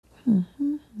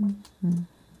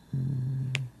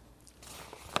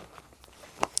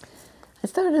I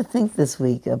started to think this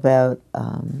week about.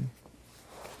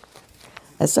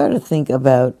 I started to think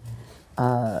about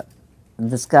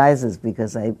disguises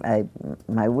because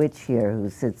my witch here, who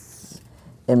sits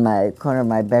in my corner of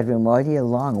my bedroom all year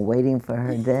long, waiting for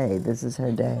her day. This is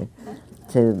her day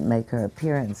to make her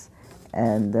appearance,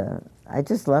 and I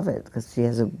just love it because she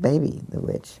has a baby, the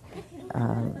witch.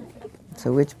 It's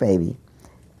a witch baby,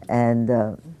 and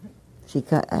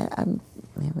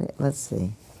let's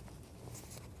see.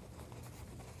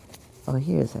 Oh,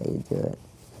 here's how you do it.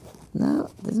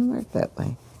 No, it doesn't work that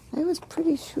way. I was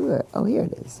pretty sure. Oh, here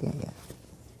it is. Yeah.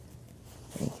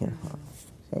 Be careful.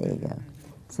 There you go.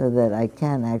 So that I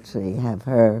can actually have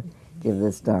her give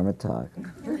this Dharma talk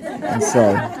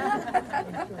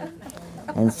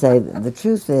and say the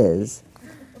truth is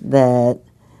that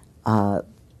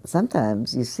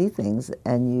sometimes you see things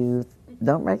and you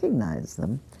don't recognize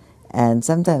them. And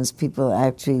sometimes people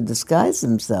actually disguise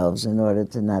themselves in order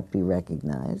to not be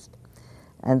recognized.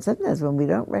 And sometimes when we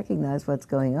don't recognize what's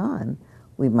going on,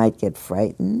 we might get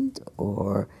frightened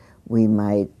or we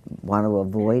might want to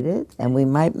avoid it, and we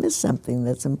might miss something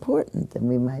that's important, and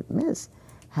we might miss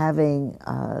having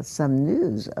some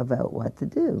news about what to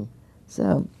do.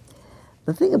 So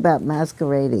the thing about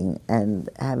masquerading and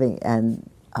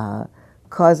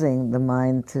causing the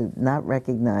mind to not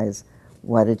recognize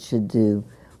what it should do,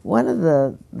 one of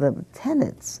the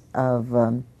tenets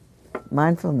of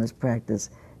mindfulness practice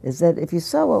is that if you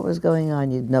saw what was going on,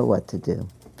 you'd know what to do.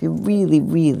 If you really,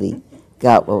 really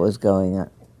got what was going on.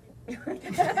 Is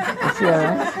she all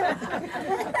right?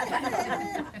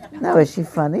 No, is she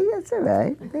funny? That's all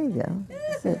right. There you go.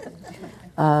 That's it.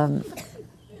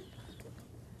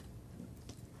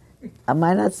 Am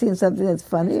I not seeing something that's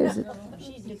funny? Or is it?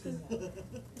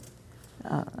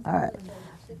 All right.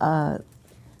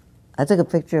 I took a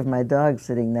picture of my dog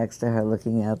sitting next to her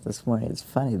looking out this morning. It's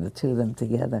funny, the two of them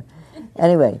together.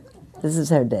 Anyway, this is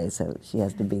her day, so she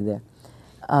has to be there.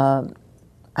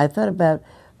 I thought about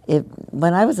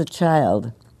when I was a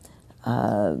child.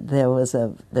 There was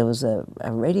a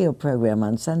radio program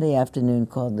on Sunday afternoon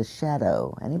called The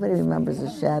Shadow. Anybody remembers The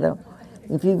Shadow?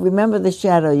 If you remember The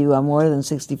Shadow, you are more than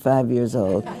 65 years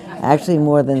old. Actually,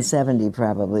 more than 70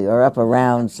 probably, or up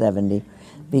around 70.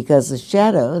 Because The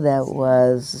Shadow, that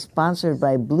was sponsored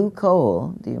by Blue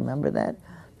Coal, do you remember that?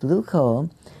 Blue Coal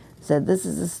said, this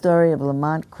is the story of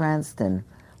Lamont Cranston.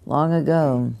 Long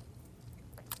ago,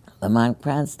 Lamont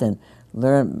Cranston,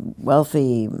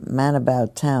 wealthy man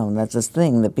about town. That's a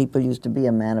thing that people used to be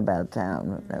a man about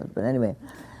town. But anyway,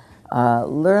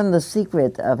 learned the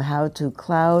secret of how to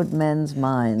cloud men's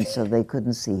minds so they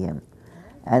couldn't see him.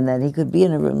 And that he could be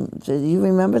in a room. Do you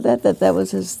remember that was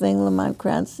his thing, Lamont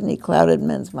Cranston? He clouded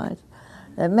men's minds.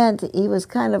 That meant he was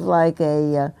kind of like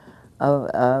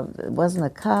wasn't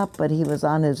a cop, but he was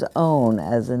on his own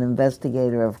as an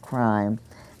investigator of crime.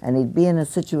 And he'd be in a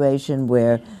situation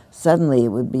where suddenly it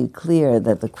would be clear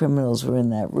that the criminals were in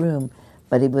that room,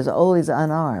 but he was always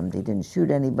unarmed. He didn't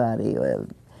shoot anybody,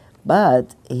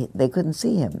 but they couldn't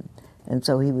see him. And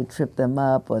so he would trip them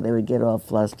up, or they would get all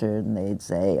flustered, and they'd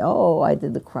say, oh, I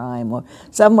did the crime, or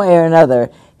some way or another,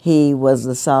 he was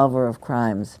the solver of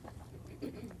crimes.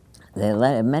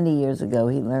 Many years ago,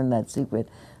 he learned that secret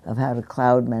of how to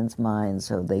cloud men's minds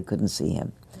so they couldn't see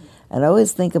him. And I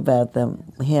always think about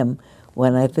him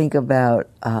when I think about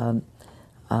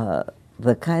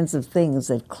the kinds of things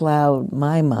that cloud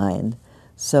my mind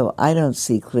so I don't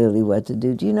see clearly what to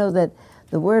do. Do you know that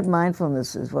the word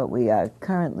mindfulness is what we are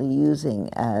currently using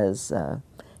as the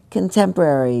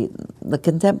contemporary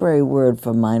word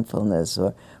for mindfulness,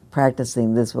 or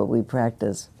practicing this, what we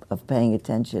practice of paying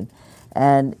attention.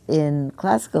 And in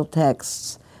classical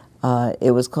texts,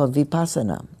 it was called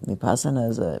vipassana. Vipassana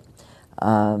is a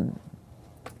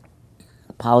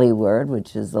Pali word,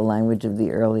 which is the language of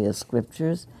the earliest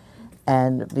scriptures.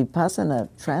 And vipassana,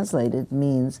 translated,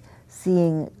 means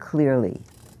seeing clearly.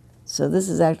 So this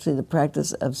is actually the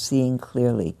practice of seeing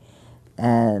clearly.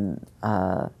 And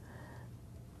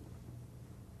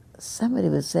somebody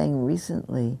was saying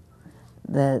recently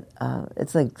that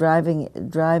it's like driving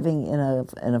in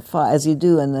a fog, as you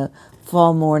do in the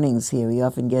fall mornings here. You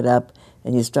often get up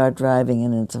and you start driving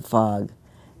and it's a fog.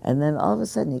 And then all of a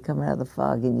sudden you come out of the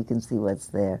fog and you can see what's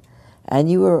there.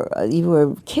 And you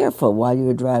were careful while you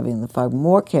were driving in the fog,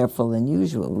 more careful than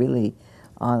usual, really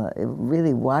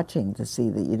watching to see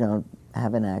that you don't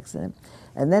have an accident.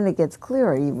 And then it gets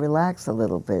clearer, you relax a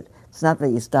little bit. It's not that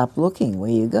you stop looking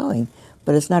where you're going,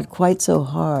 but it's not quite so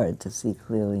hard to see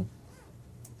clearly.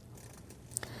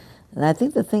 And I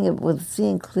think the thing with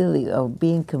seeing clearly or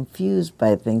being confused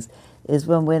by things is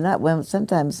when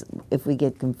sometimes if we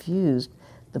get confused,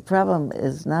 the problem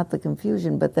is not the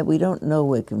confusion, but that we don't know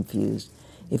we're confused.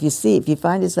 If you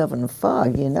find yourself in a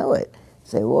fog, you know it.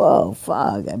 Say, whoa,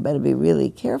 fog, I better be really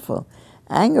careful.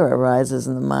 Anger arises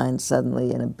in the mind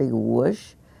suddenly in a big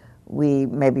whoosh. We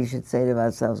maybe should say to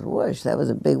ourselves, whoosh, that was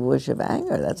a big whoosh of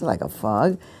anger. That's like a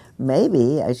fog.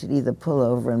 Maybe I should either pull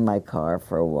over in my car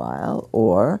for a while,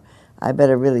 or I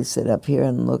better really sit up here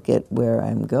and look at where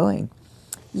I'm going.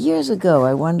 Years ago,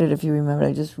 I wondered if you remember,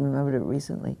 I just remembered it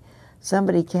recently.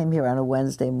 Somebody came here on a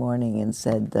Wednesday morning and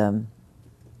said that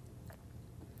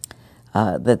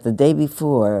the day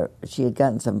before she had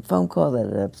gotten some phone call that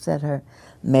had upset her,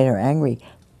 made her angry,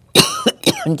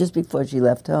 and just before she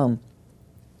left home.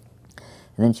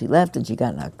 And then she left and she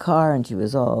got in her car and she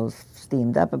was all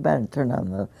steamed up about it and turned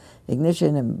on the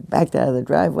ignition and backed out of the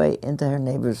driveway into her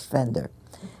neighbor's fender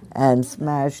and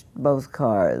smashed both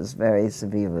cars very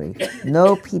severely.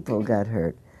 No people got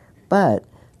hurt, but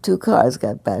 2 cars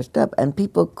got bashed up, and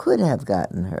people could have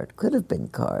gotten hurt, could have been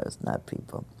cars, not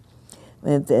people.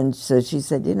 And so she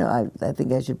said, I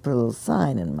think I should put a little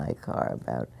sign in my car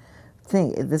about,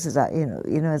 this is,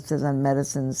 it says on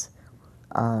medicines,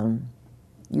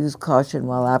 use caution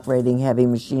while operating heavy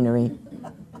machinery.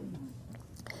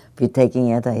 If you're taking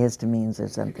antihistamines or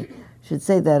something, should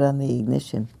say that on the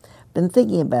ignition. Been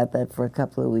thinking about that for a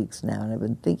couple of weeks now, and I've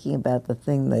been thinking about the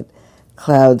thing that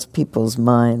clouds people's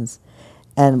minds.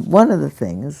 And one of the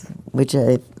things, which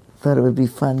I thought it would be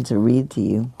fun to read to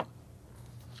you,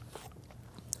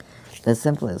 the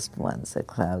simplest ones that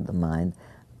cloud the mind,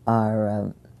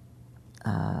 are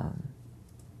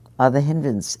the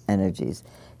hindrance energies.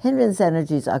 Hindrance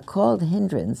energies are called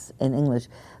hindrance in English.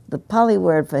 The Pali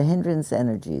word for hindrance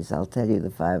energies, I'll tell you the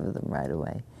 5 of them right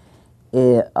away,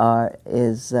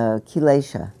 is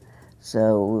kilesha.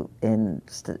 So in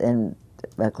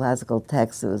a classical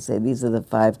text, it would say these are the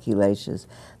 5 kileshas.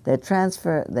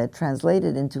 They're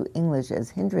translated into English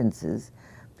as hindrances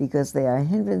because they are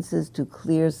hindrances to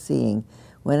clear seeing.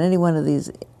 When any one of these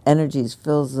energies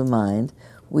fills the mind,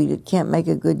 we can't make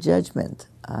a good judgment.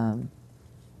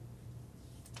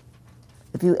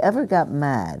 If you ever got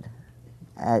mad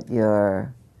at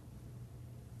your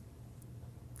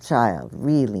child,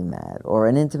 really mad, or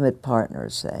an intimate partner,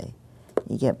 say,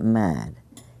 you get mad.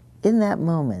 In that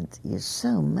moment, you're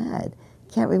so mad,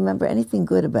 can't remember anything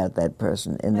good about that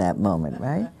person in that moment,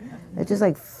 right? It just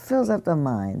like fills up the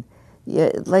mind.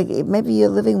 Like maybe you're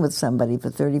living with somebody for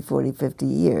 30, 40, 50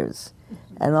 years,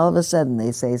 and all of a sudden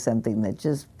they say something that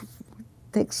just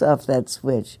ticks off that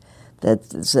switch. Then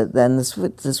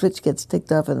the switch gets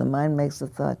ticked off and the mind makes the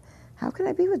thought, how can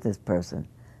I be with this person?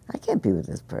 I can't be with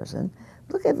this person.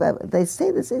 Look at that. They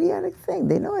say this idiotic thing.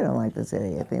 They know I don't like this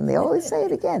idiotic thing. They always say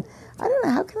it again. I don't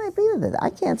know. How can I be with it? I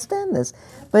can't stand this.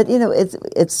 But,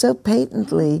 it's so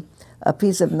patently a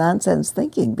piece of nonsense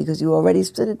thinking because you already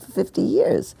stood it for 50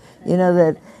 years.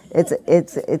 That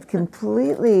it's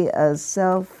completely a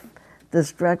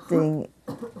self-destructing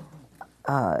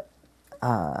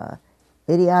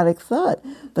idiotic thought.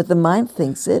 But the mind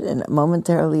thinks it, and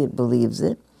momentarily it believes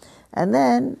it. And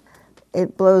then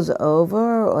it blows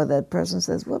over, or that person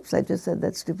says, whoops, I just said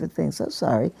that stupid thing, so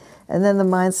sorry. And then the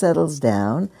mind settles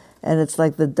down, and it's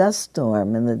like the dust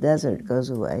storm in the desert goes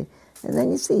away. And then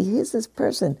you see, here's this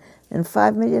person, and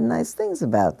 5 million nice things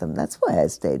about them. That's why I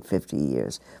stayed 50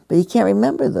 years. But you can't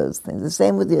remember those things. The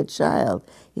same with your child.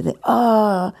 You think,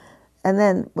 and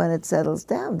then when it settles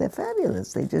down, they're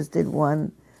fabulous. They just did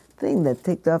one thing that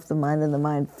ticked off the mind, and the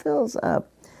mind fills up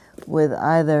with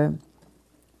either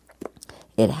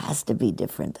it has to be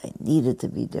different, I need it to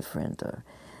be different, or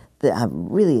I'm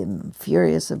really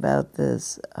furious about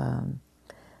this. I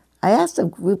asked a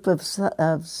group of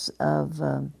seniors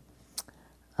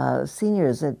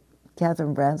at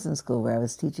Catherine Branson School, where I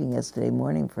was teaching yesterday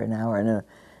morning for an hour in a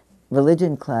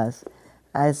religion class.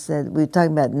 I said, we were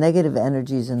talking about negative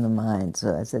energies in the mind.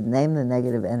 So I said, name the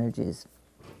negative energies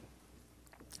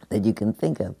that you can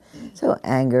think of. So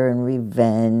anger and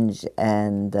revenge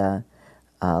and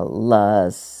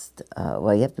lust.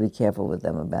 Well, you have to be careful with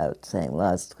them about saying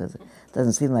lust because it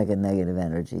doesn't seem like a negative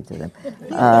energy to them.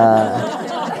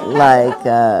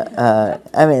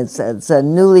 It's a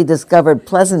newly discovered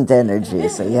pleasant energy,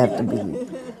 so you have to be.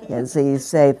 So you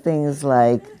say things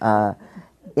like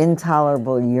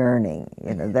intolerable yearning.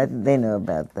 That they know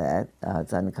about that.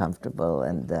 It's uncomfortable,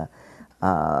 and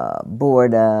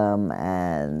boredom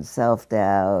and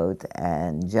self-doubt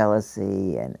and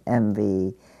jealousy and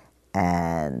envy.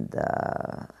 And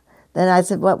then I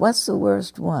said, what's the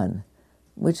worst one?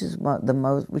 Which is the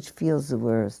most? Which feels the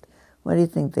worst? What do you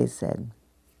think they said?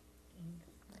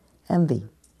 Envy.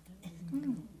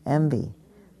 Envy.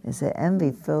 They say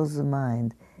envy fills the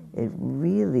mind. It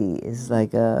really is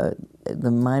like the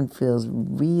mind feels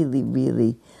really,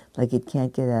 really like it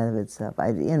can't get out of itself.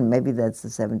 Maybe that's the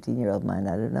 17-year-old mind,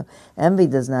 I don't know. Envy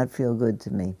does not feel good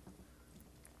to me.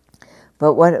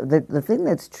 But what the thing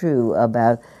that's true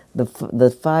about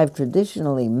the five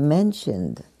traditionally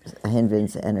mentioned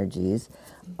hindrance energies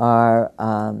are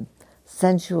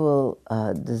sensual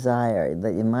desire,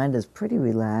 that your mind is pretty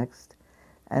relaxed,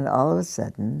 and all of a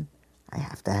sudden, I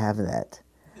have to have that.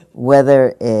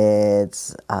 Whether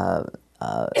it's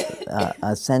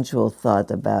a sensual thought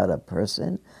about a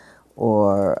person,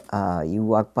 or you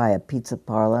walk by a pizza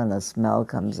parlor and a smell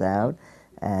comes out,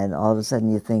 and all of a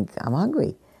sudden you think, I'm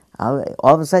hungry. All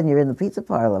of a sudden you're in the pizza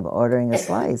parlor ordering a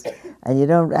slice, and you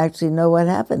don't actually know what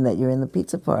happened, that you're in the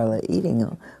pizza parlor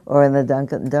eating, or in the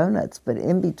Dunkin' Donuts. But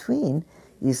in between,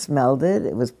 you smelled it,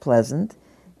 it was pleasant,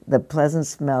 the pleasant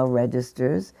smell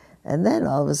registers, and then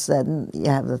all of a sudden you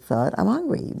have the thought, I'm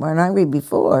hungry. You weren't hungry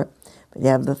before, but you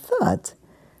have the thought.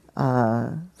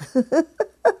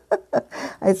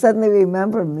 I suddenly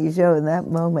remember Mijo in that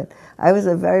moment. I was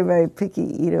a very, very picky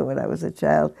eater when I was a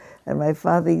child, and my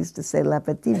father used to say,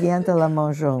 l'appétit vient à la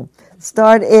mangeon.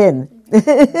 Start in.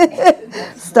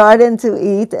 Start in to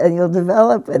eat, and you'll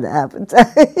develop an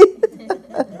appetite.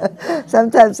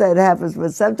 Sometimes that happens,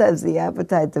 but sometimes the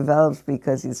appetite develops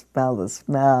because you smell the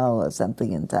smell, or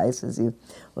something entices you,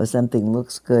 or something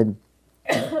looks good.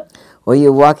 Or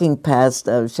you're walking past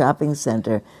a shopping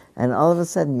center, and all of a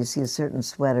sudden you see a certain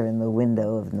sweater in the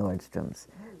window of Nordstrom's.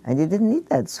 And you didn't need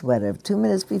that sweater 2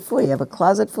 minutes before. You have a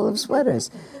closet full of sweaters.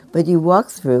 But you walk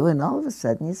through, and all of a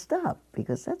sudden you stop,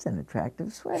 because that's an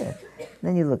attractive sweater.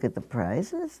 Then you look at the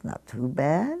price, and it's not too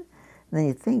bad. And then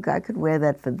you think, I could wear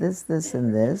that for this, this,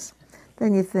 and this.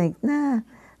 Then you think, nah,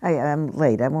 I'm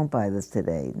late. I won't buy this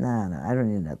today. No, I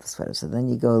don't need another sweater. So then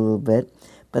you go a little bit.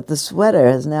 But the sweater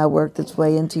has now worked its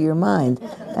way into your mind,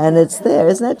 and it's there.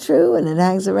 Isn't that true? And it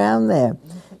hangs around there.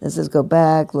 It says, go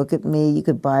back, look at me. You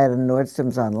could buy it at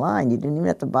Nordstrom's online. You didn't even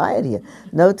have to buy it here.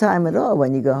 No time at all.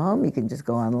 When you go home, you can just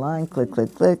go online, click,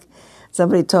 click, click.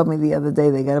 Somebody told me the other day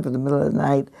they got up in the middle of the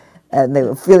night, and they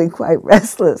were feeling quite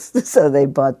restless. So they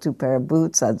bought 2 pair of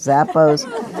boots on Zappos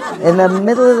in the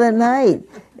middle of the night.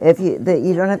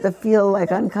 You don't have to feel like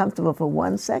uncomfortable for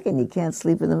 1 second. You can't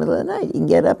sleep in the middle of the night. You can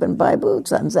get up and buy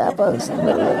boots on Zappos in the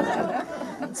middle of the night.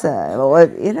 So, or,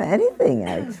 anything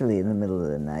actually in the middle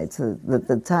of the night. So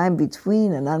the time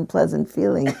between an unpleasant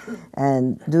feeling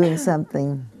and doing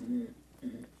something.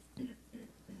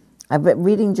 I've been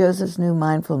reading Joseph's new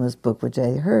mindfulness book, which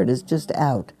I heard is just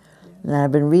out. And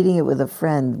I've been reading it with a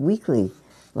friend weekly,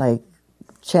 like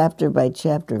chapter by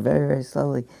chapter, very, very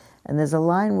slowly. And there's a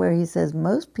line where he says,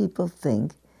 most people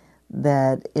think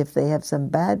that if they have some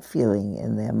bad feeling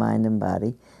in their mind and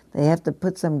body, they have to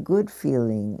put some good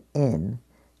feeling in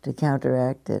to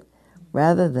counteract it,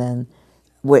 rather than,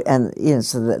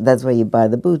 so that's why you buy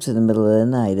the boots in the middle of the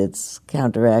night. It's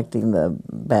counteracting the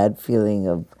bad feeling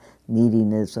of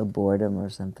neediness or boredom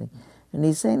or something. And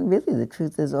he's saying, really, the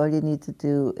truth is all you need to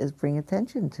do is bring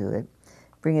attention to it.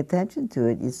 Bring attention to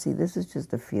it. You see, this is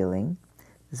just a feeling.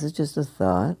 This is just a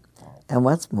thought. And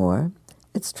what's more,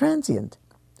 it's transient.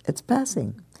 It's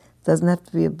passing. It doesn't have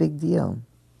to be a big deal.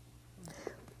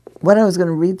 What I was going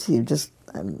to read to you,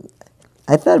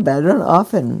 I thought about it. I don't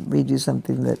often read you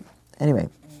something that, anyway.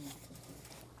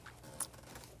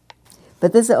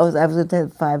 But this, I was going to tell you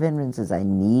 5 hindrances. I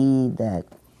need that.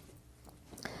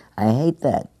 I hate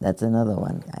that. That's another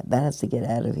one. That has to get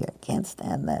out of here. I can't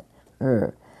stand that.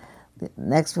 The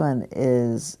next one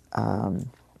is,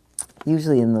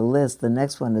 usually in the list, the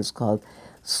next one is called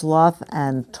sloth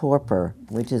and torpor,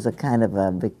 which is a kind of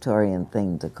a Victorian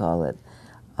thing to call it,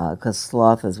 because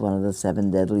sloth is one of the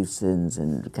 7 deadly sins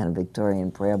in kind of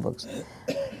Victorian prayer books.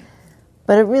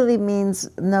 But it really means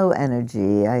no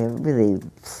energy.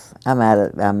 I'm out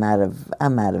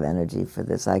of energy for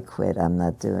this. I quit. I'm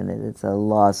not doing it. It's a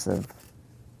loss of.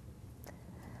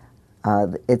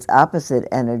 Its opposite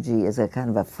energy is a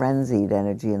kind of a frenzied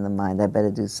energy in the mind. I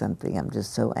better do something. I'm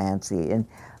just so antsy. And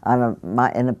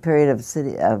in a period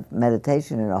of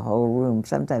meditation in a whole room,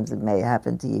 sometimes it may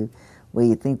happen to you where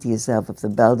you think to yourself, if the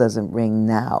bell doesn't ring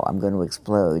now, I'm going to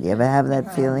explode. You ever have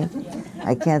that feeling?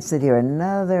 I can't sit here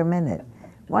another minute.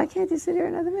 Why can't you sit here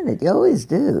another minute? You always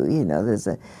do.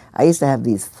 I used to have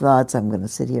these thoughts, I'm going to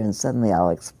sit here and suddenly I'll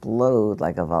explode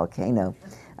like a volcano.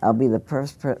 I'll be the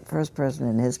first person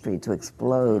in history to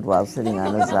explode while sitting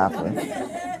on a zapper.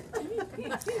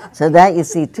 So that you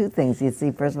see 2 things. You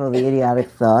see, first of all, the idiotic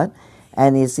thought,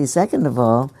 and you see, second of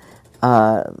all,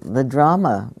 the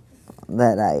drama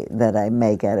that I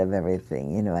make out of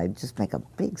everything. I just make a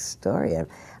big story out of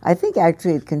it. I think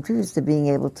actually it contributes to being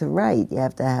able to write. You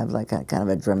have to have like a kind of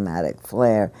a dramatic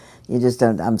flair. You just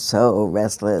don't, I'm so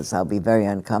restless, I'll be very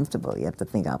uncomfortable. You have to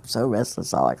think, I'm so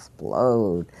restless, I'll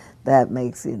explode. That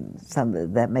makes it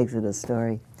a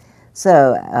story.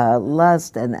 So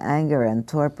lust and anger and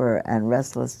torpor and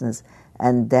restlessness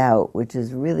and doubt, which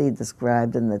is really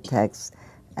described in the text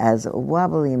as a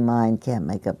wobbly mind can't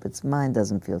make up its mind,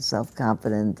 doesn't feel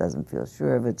self-confident, doesn't feel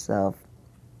sure of itself.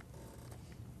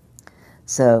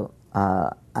 So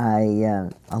a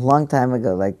long time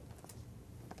ago, like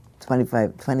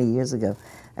 20 years ago,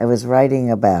 I was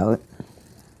writing about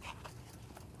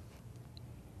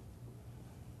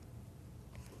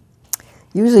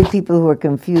usually people who are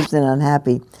confused and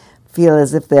unhappy feel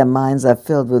as if their minds are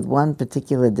filled with one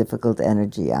particular difficult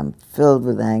energy. I'm filled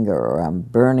with anger, or I'm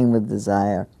burning with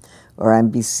desire, or I'm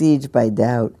besieged by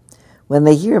doubt. When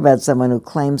they hear about someone who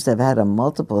claims to have had a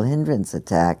multiple hindrance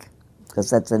attack, because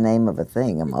that's the name of a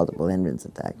thing, a multiple hindrance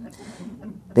attack,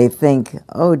 they think,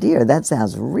 oh dear, that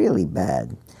sounds really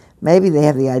bad. Maybe they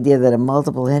have the idea that a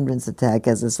multiple hindrance attack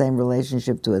has the same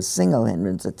relationship to a single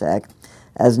hindrance attack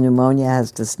as pneumonia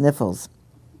has to sniffles.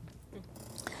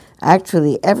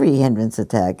 Actually, every hindrance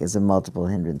attack is a multiple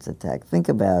hindrance attack. Think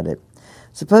about it.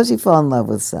 Suppose you fall in love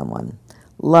with someone.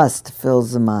 Lust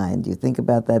fills the mind. You think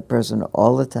about that person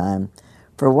all the time.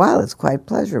 For a while, it's quite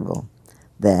pleasurable.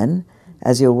 Then,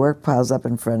 as your work piles up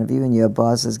in front of you and your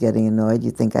boss is getting annoyed, you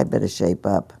think, I'd better shape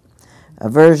up.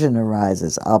 Aversion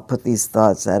arises. I'll put these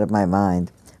thoughts out of my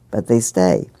mind. But they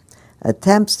stay.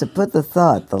 Attempts to put the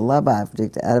thought, the love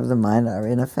object, out of the mind are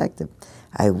ineffective.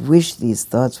 I wish these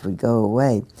thoughts would go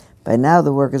away. By now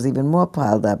the work is even more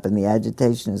piled up and the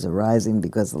agitation is arising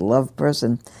because the loved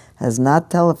person has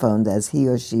not telephoned as he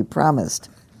or she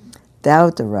promised.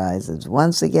 Doubt arises.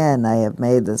 Once again, I have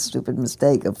made the stupid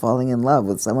mistake of falling in love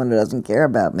with someone who doesn't care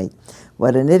about me.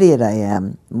 What an idiot I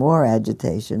am. More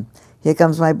agitation. Here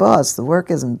comes my boss. The work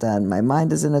isn't done. My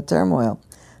mind is in a turmoil.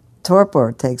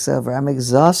 Torpor takes over. I'm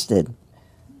exhausted.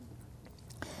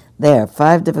 There,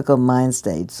 5 difficult mind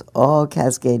states, all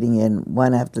cascading in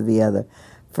one after the other.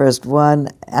 First one,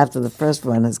 after the first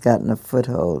one has gotten a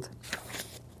foothold.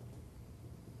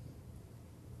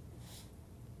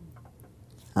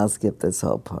 I'll skip this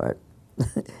whole part.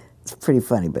 It's pretty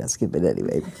funny, but I'll skip it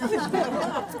anyway.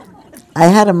 I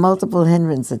had a multiple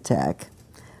hindrance attack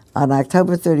on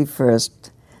October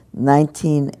 31st,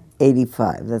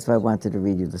 1985. That's why I wanted to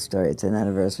read you the story. It's an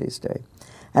anniversary story.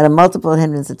 I had a multiple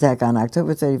hindrance attack on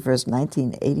October 31st,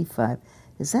 1985.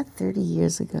 Is that 30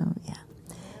 years ago? Yeah.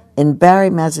 In Barre,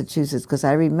 Massachusetts, because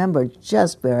I remember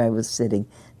just where I was sitting.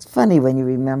 It's funny when you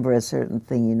remember a certain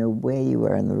thing, you know where you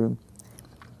were in the room.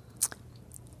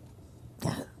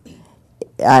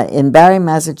 In Barre,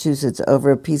 Massachusetts,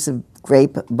 over a piece of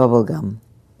grape bubble gum.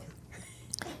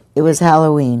 It was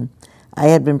Halloween. I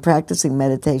had been practicing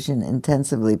meditation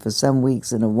intensively for some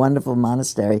weeks in a wonderful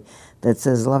monastery that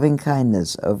says loving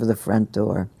kindness over the front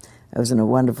door. I was in a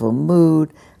wonderful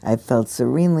mood. I felt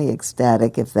serenely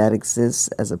ecstatic, if that exists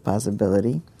as a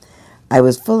possibility. I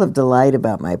was full of delight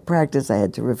about my practice. I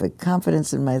had terrific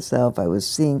confidence in myself. I was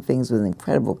seeing things with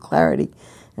incredible clarity,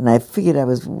 and I figured I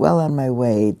was well on my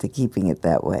way to keeping it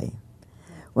that way.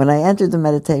 When I entered the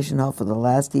meditation hall for the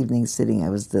last evening sitting, I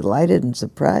was delighted and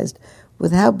surprised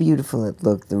with how beautiful it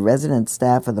looked. The resident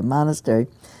staff of the monastery,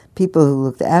 people who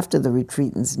looked after the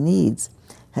retreatants' needs,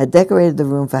 had decorated the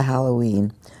room for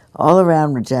Halloween. All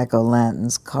around were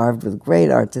jack-o'-lanterns carved with great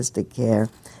artistic care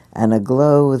and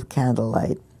aglow with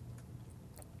candlelight.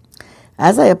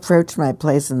 As I approached my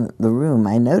place in the room,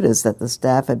 I noticed that the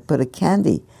staff had put a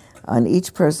candy on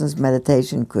each person's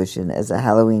meditation cushion as a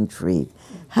Halloween treat.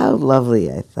 How lovely,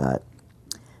 I thought.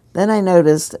 Then I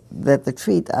noticed that the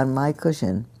treat on my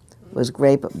cushion was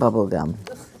grape bubble gum.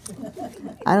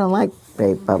 I don't like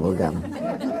grape bubble gum.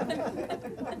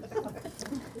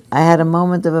 I had a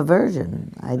moment of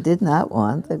aversion. I did not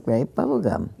want the grape bubble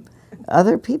gum.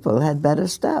 Other people had better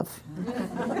stuff.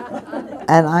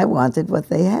 And I wanted what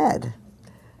they had.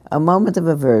 A moment of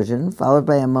aversion, followed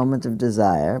by a moment of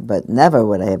desire, but never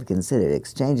would I have considered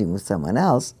exchanging with someone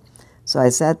else, so I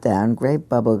sat down, grape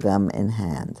bubble gum in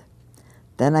hand.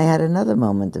 Then I had another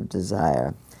moment of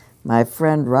desire. My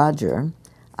friend Roger,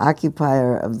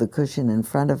 occupier of the cushion in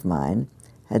front of mine,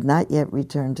 had not yet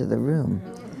returned to the room,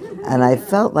 and I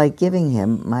felt like giving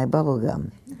him my bubble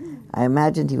gum. I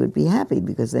imagined he would be happy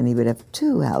because then he would have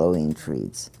 2 Halloween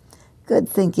treats. Good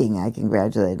thinking, I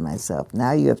congratulated myself.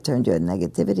 Now you have turned your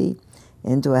negativity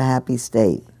into a happy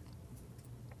state.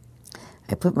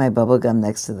 I put my bubble gum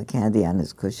next to the candy on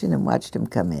his cushion and watched him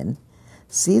come in,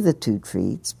 see the 2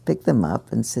 treats, pick them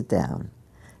up, and sit down.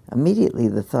 Immediately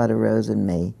the thought arose in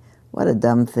me, What a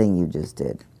dumb thing you just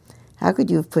did. How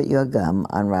could you have put your gum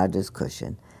on Roger's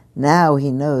cushion? Now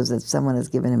he knows that someone has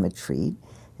given him a treat,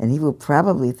 and he will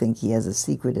probably think he has a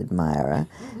secret admirer,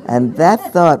 and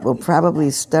that thought will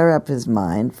probably stir up his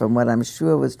mind from what I'm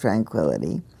sure was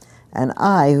tranquility, and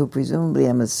I, who presumably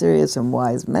am a serious and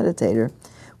wise meditator,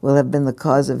 will have been the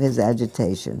cause of his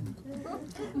agitation.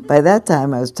 By that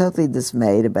time, I was totally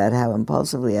dismayed about how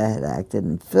impulsively I had acted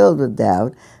and filled with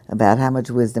doubt about how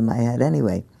much wisdom I had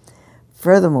anyway.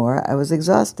 Furthermore, I was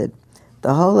exhausted.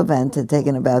 The whole event had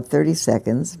taken about 30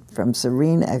 seconds, from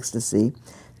serene ecstasy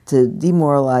to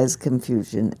demoralized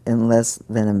confusion in less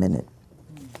than a minute.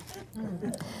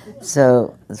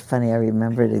 So, it's funny, I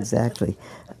remember it exactly.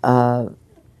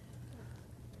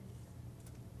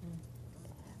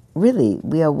 Really,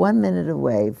 we are 1 minute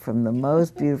away from the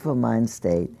most beautiful mind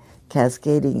state,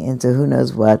 cascading into who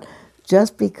knows what,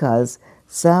 just because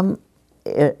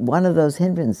one of those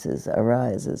hindrances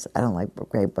arises. I don't like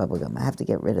grape bubblegum. I have to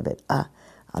get rid of it.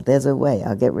 There's a way.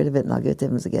 I'll get rid of it and I'll give it to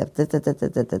him as a gift.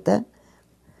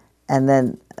 And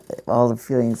then all the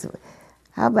feelings.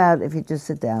 How about if you just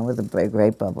sit down with a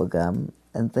grape bubblegum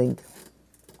and think,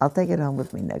 I'll take it home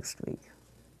with me next week.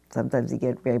 Sometimes you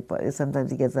get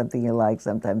sometimes you get something you like,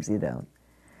 sometimes you don't.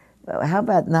 How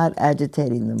about not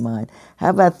agitating the mind?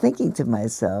 How about thinking to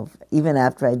myself, even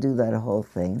after I do that whole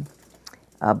thing,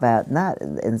 about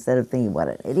instead of thinking, what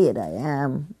an idiot I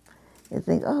am, you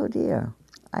think, oh dear,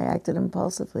 I acted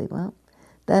impulsively. Well,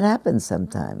 that happens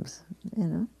sometimes,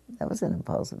 That was an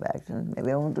impulsive action.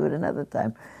 Maybe I won't do it another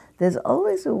time. There's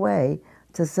always a way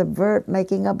to subvert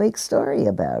making a big story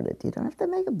about it. You don't have to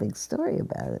make a big story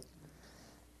about it.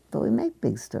 But we make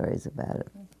big stories about it.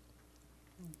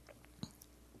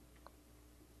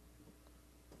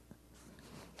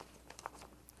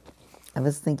 I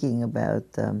was thinking about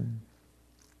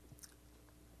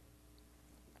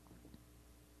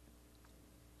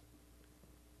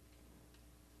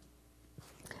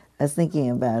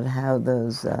how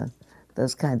those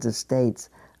kinds of states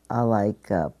are like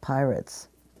pirates.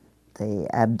 They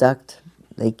abduct,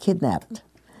 they kidnapped.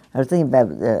 I was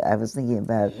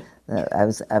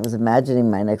imagining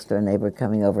my next door neighbor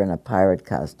coming over in a pirate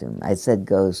costume. I said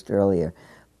ghost earlier,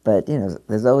 but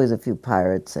there's always a few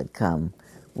pirates that come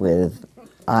with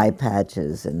eye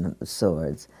patches and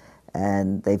swords,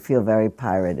 and they feel very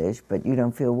pirate-ish, but you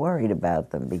don't feel worried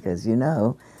about them because you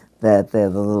know that they're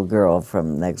the little girl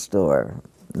from next door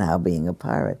now being a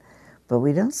pirate. But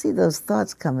we don't see those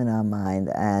thoughts come in our mind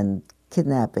and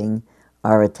kidnapping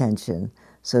our attention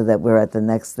so that we're at the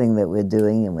next thing that we're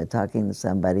doing and we're talking to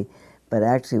somebody, but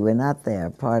actually we're not there.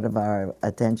 Part of our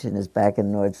attention is back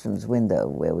in Nordstrom's window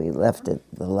where we left it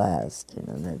the last.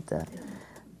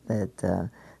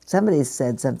 Somebody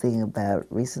said something about,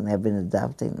 recently I've been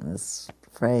adopting this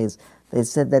phrase, they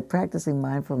said that practicing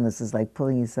mindfulness is like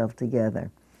pulling yourself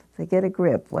together. So get a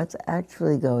grip. What's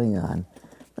actually going on?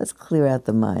 Let's clear out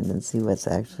the mind and see what's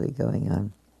actually going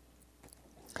on.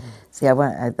 See, I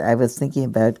was thinking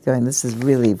about going, this is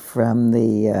really from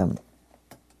the,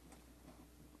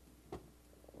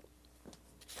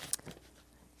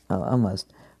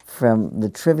 almost, from the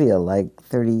Trivial, like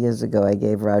 30 years ago, I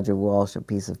gave Roger Walsh a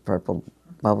piece of purple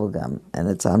bubble gum, and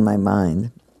it's on my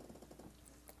mind,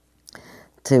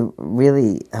 to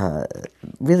really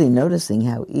noticing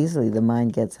how easily the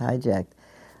mind gets hijacked.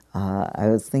 I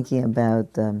was thinking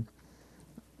about the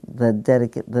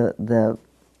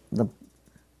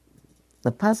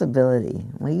possibility.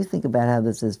 When you think about how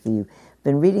this is for you,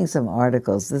 been reading some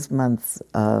articles this month.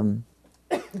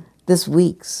 This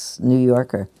week's New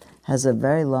Yorker has a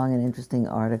very long and interesting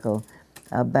article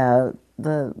about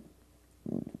two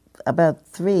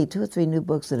or three new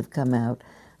books that have come out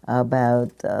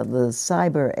about the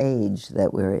cyber age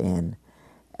that we're in,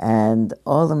 and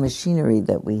all the machinery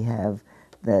that we have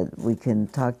that we can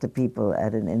talk to people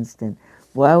at an instant.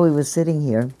 While we were sitting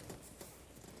here,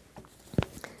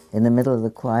 in the middle of the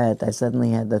quiet, I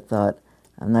suddenly had the thought,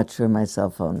 I'm not sure my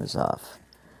cell phone is off.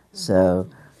 So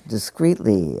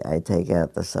discreetly, I take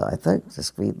out the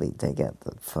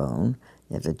phone.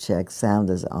 You have to check,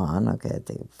 sound is on. Okay,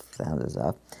 sound is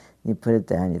off. You put it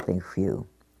down, you think, phew.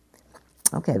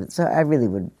 Okay, so I really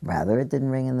would rather it didn't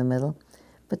ring in the middle.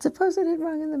 But suppose it had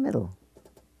rung in the middle,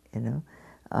 it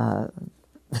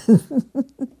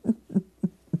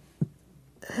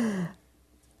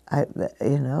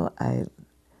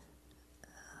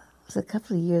was a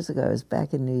couple of years ago, I was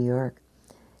back in New York,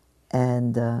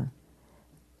 and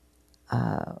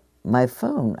my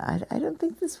phone, I don't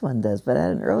think this one does, but I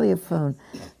had an earlier phone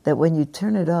that when you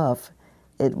turn it off,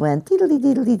 it went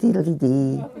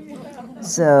deedly-deedly-deedly-dee.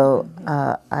 So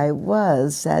I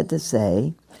was, sad to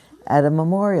say, at a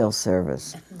memorial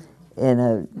service. in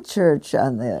a church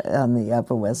on the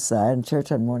Upper West Side, a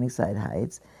church on Morningside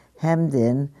Heights, hemmed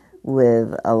in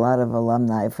with a lot of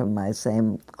alumni from my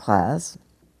same class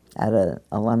at an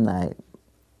alumni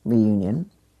reunion.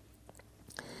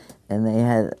 And they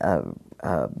had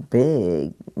a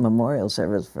big memorial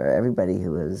service for everybody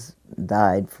who has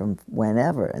died from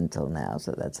whenever until now,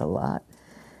 so that's a lot.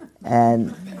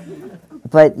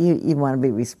 But you want to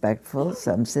be respectful,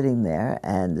 so I'm sitting there,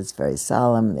 and it's very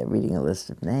solemn. They're reading a list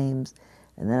of names,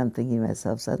 and then I'm thinking to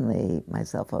myself, suddenly my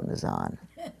cell phone is on.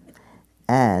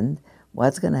 And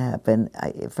what's going to happen,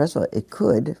 first of all, it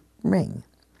could ring.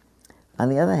 On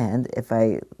the other hand, if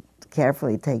I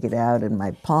carefully take it out in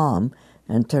my palm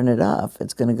and turn it off,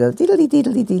 it's going to go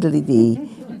deedly-deedly-deedly-dee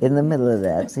in the middle of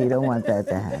that, so you don't want that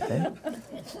to happen.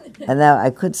 And now I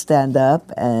could stand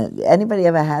up, and anybody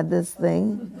ever had this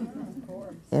thing?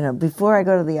 You know, before I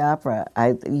go to the opera,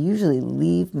 I usually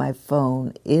leave my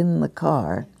phone in the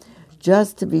car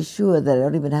just to be sure that I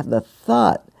don't even have the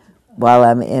thought while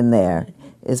I'm in there,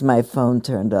 is my phone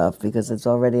turned off, because it's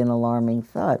already an alarming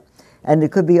thought. And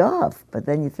it could be off, but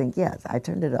then you think, yes, I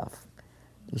turned it off.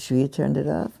 You sure you turned it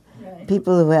off? Right.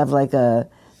 People who have like the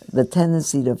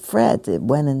tendency to fret,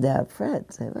 when in doubt,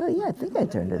 fret. Say, well, yeah, I think I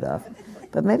turned it off.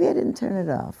 But maybe I didn't turn it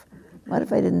off. What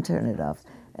if I didn't turn it off?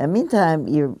 And meantime,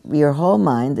 your whole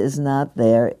mind is not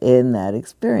there in that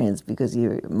experience, because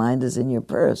your mind is in your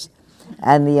purse.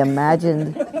 And the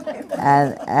imagined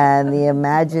and the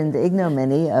imagined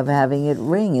ignominy of having it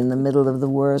ring in the middle of the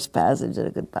worst passage that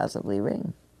it could possibly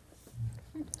ring.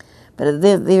 But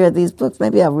there are these books.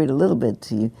 Maybe I'll read a little bit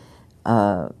to you.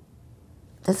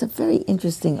 There's a very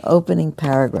interesting opening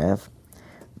paragraph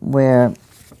where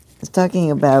it's talking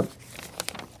about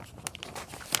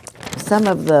some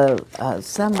of the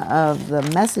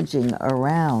messaging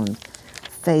around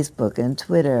Facebook and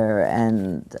Twitter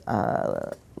and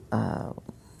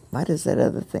what is that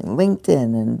other thing?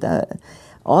 LinkedIn and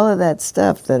all of that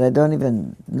stuff that I don't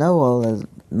even know, all the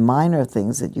minor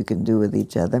things that you can do with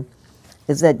each other,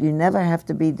 is that you never have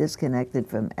to be disconnected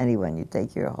from anyone. You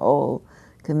take your whole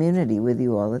community with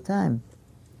you all the time.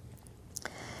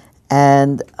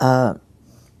 And let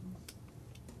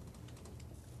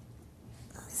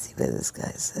me see where this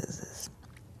guy says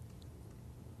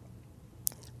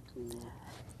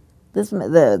this.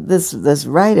 This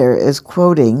writer is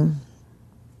quoting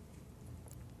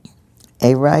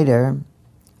a writer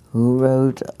who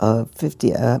wrote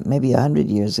maybe 100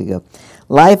 years ago,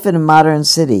 Life in a Modern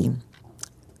City.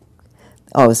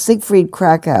 Siegfried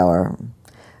Krakauer,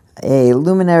 a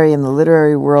luminary in the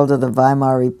literary world of the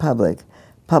Weimar Republic,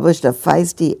 published a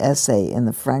feisty essay in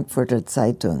the Frankfurter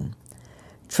Zeitung.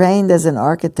 Trained as an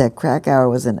architect, Krakauer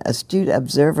was an astute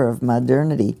observer of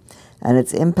modernity and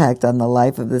its impact on the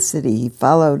life of the city. He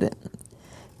followed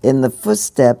in the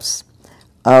footsteps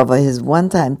of his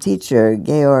one-time teacher,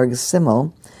 Georg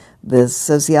Simmel, the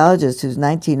sociologist whose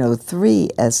 1903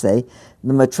 essay,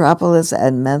 The Metropolis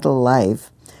and Mental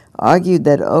Life, argued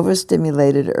that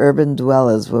overstimulated urban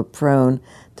dwellers were prone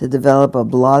to develop a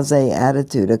blasé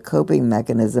attitude, a coping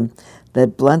mechanism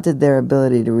that blunted their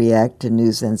ability to react to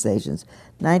new sensations.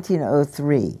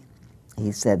 1903,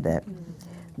 he said that.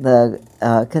 The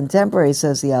contemporary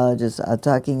sociologists are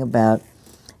talking about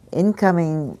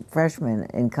incoming freshmen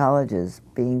in colleges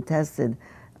being tested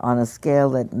on a scale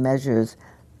that measures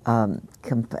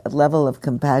level of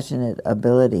compassionate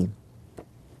ability,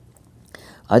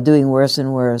 are doing worse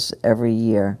and worse every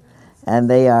year. And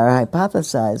they are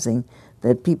hypothesizing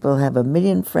that people have a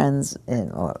million friends,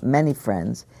 or many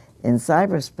friends, in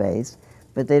cyberspace,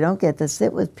 but they don't get to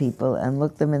sit with people and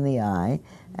look them in the eye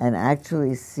and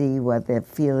actually see what they're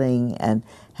feeling and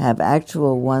have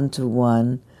actual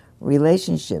one-to-one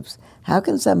relationships. How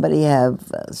can somebody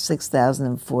have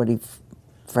 6,040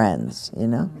 friends,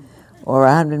 or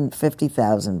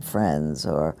 150,000 friends,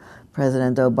 or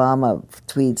President Obama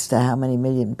tweets to how many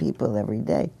million people every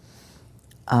day,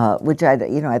 which I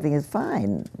think is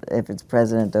fine if it's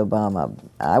President Obama.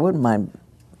 I wouldn't mind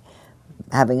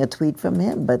having a tweet from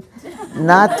him, but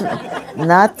not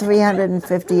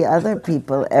 350 other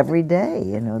people every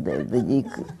day.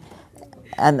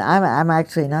 And I'm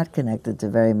actually not connected to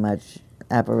very much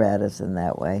apparatus in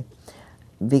that way,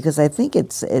 because I think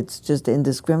it's just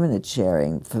indiscriminate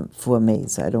sharing for me.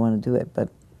 So I don't want to do it, but.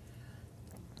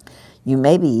 You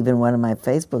may be even one of my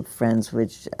Facebook friends,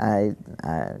 which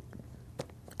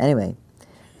anyway,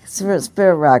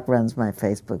 Spirit Rock runs my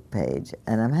Facebook page,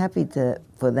 and I'm happy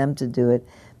for them to do it,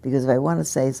 because if I want to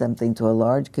say something to a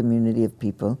large community of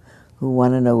people who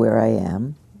want to know where I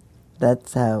am,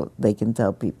 that's how they can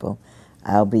tell people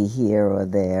I'll be here or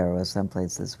there or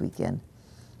someplace this weekend.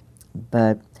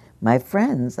 But My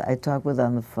friends I talk with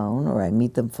on the phone, or I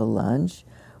meet them for lunch,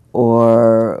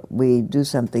 or we do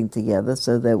something together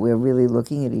so that we're really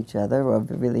looking at each other or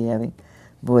really having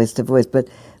voice to voice. But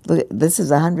look, this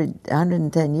is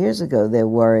 110 years ago. They're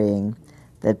worrying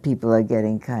that people are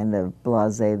getting kind of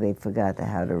blasé. They forgot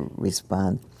how to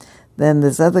respond. Then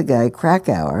this other guy,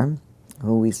 Krakauer,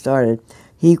 who we started,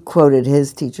 he quoted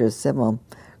his teacher, Simmel.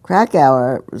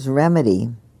 Krakauer's remedy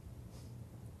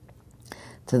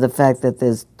to the fact that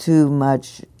there's too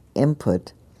much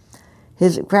input.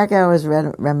 Krakauer's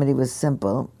remedy was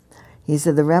simple. He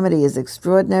said the remedy is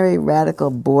extraordinary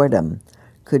radical boredom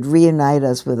could reunite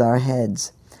us with our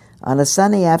heads. On a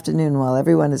sunny afternoon while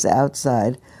everyone is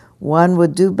outside, one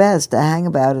would do best to hang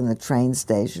about in the train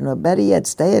station, or better yet,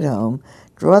 stay at home,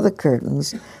 draw the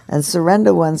curtains, and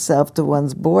surrender oneself to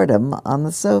one's boredom on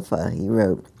the sofa, he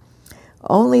wrote.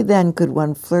 Only then could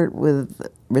one flirt with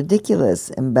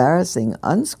ridiculous, embarrassing,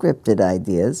 unscripted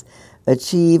ideas,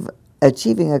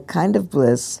 achieving a kind of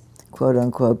bliss, quote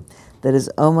unquote, that is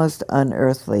almost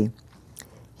unearthly.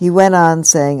 He went on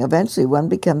saying, eventually one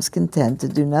becomes content to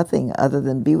do nothing other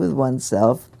than be with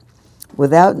oneself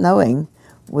without knowing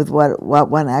with what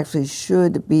one actually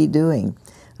should be doing.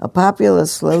 A popular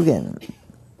slogan,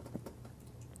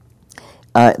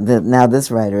 now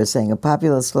this writer is saying, a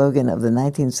popular slogan of the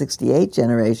 1968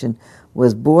 generation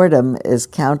was boredom is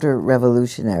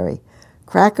counter-revolutionary.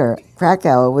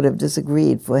 Krakauer would have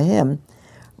disagreed. For him,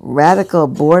 radical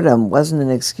boredom wasn't an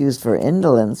excuse for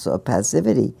indolence or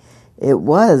passivity. It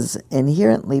was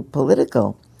inherently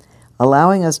political,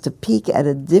 allowing us to peek at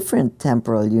a different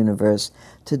temporal universe,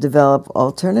 to develop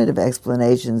alternative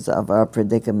explanations of our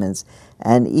predicaments,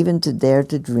 and even to dare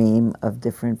to dream of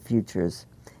different futures.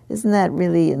 Isn't that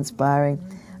really inspiring?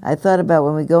 I thought about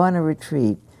when we go on a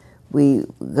retreat, we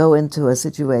go into a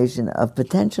situation of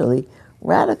potentially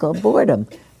radical boredom.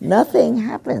 Nothing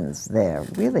happens there,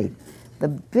 really. The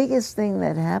biggest thing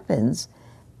that happens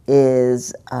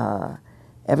is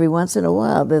every once in a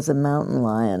while there's a mountain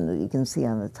lion that you can see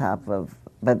on the top of,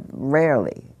 but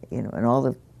rarely. In all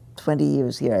the 20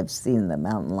 years here, I've seen the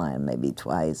mountain lion maybe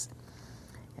twice.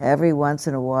 Every once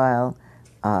in a while,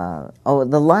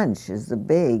 the lunch is the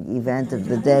big event of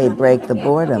the day, break the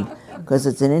boredom, because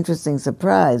it's an interesting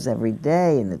surprise every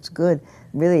day, and it's good.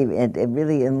 Really, it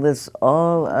really enlists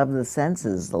all of the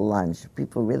senses, the lunch.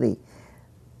 People really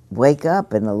wake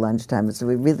up in the lunchtime. It's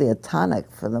really a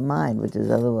tonic for the mind, which is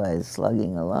otherwise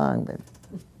slugging along. But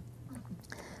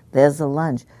there's the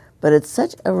lunch. But it's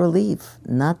such a relief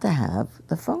not to have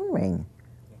the phone ring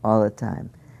all the time,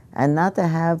 and not to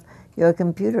have your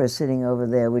computer sitting over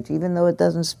there, which even though it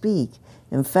doesn't speak,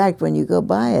 in fact, when you go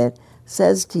by it,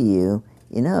 says to you,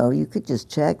 you could just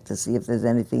check to see if there's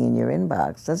anything in your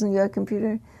inbox. Doesn't your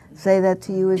computer say that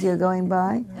to you as you're going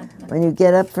by? When you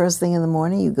get up first thing in the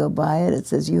morning, you go by it, it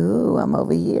says, yoo-hoo, I'm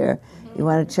over here. You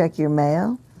want to check your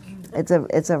mail? It's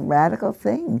a radical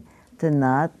thing to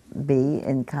not be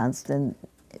in constant,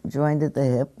 joined at the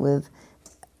hip with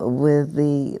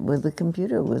the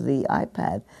computer, with the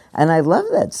iPad. And I love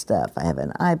that stuff. I have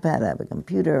an iPad, I have a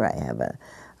computer, I have a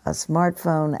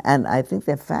smartphone, and I think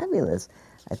they're fabulous.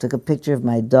 I took a picture of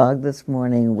my dog this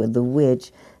morning with the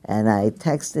witch, and I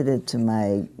texted it to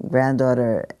my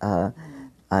granddaughter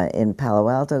in Palo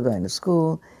Alto going to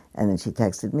school, and then she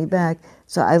texted me back.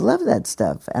 So I love that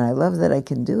stuff, and I love that I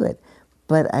can do it.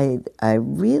 But I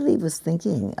really was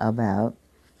thinking about,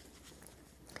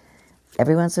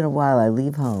 every once in a while I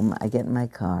leave home, I get in my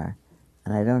car,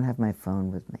 and I don't have my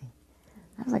phone with me.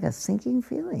 That's like a sinking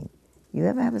feeling. You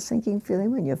ever have a sinking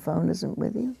feeling when your phone isn't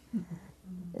with you?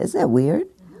 Isn't that weird?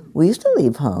 We used to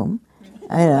leave home,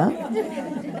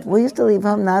 We used to leave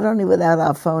home not only without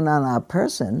our phone on our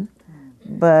person,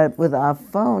 but with our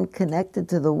phone connected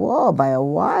to the wall by a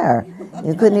wire.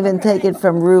 You couldn't even take it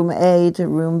from room A to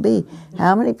room B.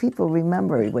 How many people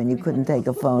remember when you couldn't take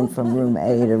a phone from room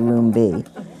A to room B?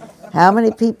 How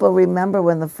many people remember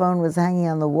when the phone was hanging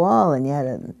on the wall and you had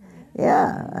it?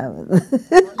 Yeah.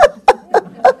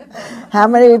 How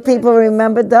many people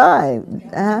remember dying?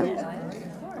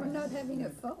 Or not having a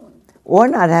phone. Or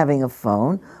not having a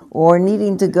phone, or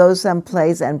needing to go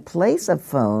someplace and place a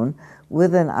phone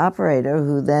with an operator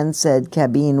who then said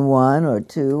cabine 1 or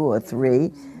 2 or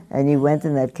 3, and you went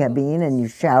in that cabine and you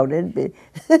shouted.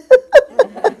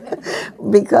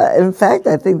 Because, in fact,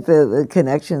 I think the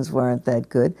connections weren't that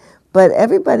good. But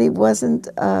everybody wasn't,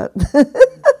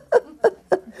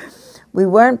 we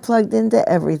weren't plugged into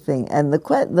everything. And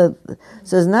so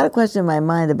it's not a question in my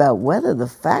mind about whether the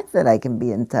fact that I can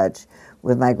be in touch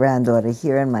with my granddaughter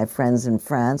here and my friends in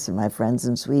France and my friends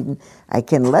in Sweden, I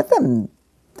can let them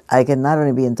I can not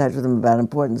only be in touch with them about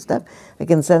important stuff, I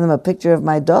can send them a picture of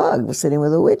my dog sitting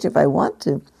with a witch if I want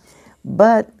to.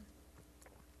 But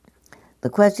the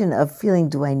question of feeling,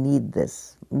 do I need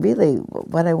this? Really,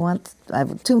 what I want, I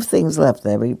have two things left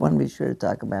that I want to be sure to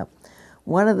talk about.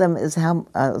 One of them is how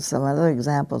some other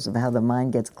examples of how the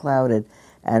mind gets clouded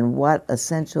and what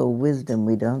essential wisdom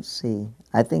we don't see,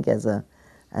 I think as a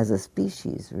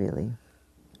species, really.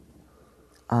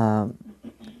 And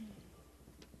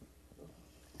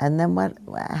then what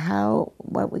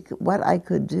I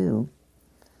could do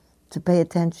to pay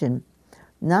attention,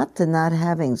 not to not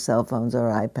having cell phones or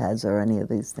iPads or any of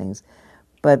these things,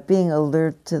 but being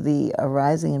alert to the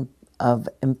arising of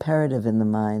imperative in the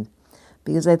mind.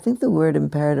 Because I think the word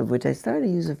imperative, which I started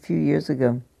to use a few years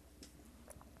ago,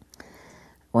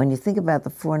 when you think about the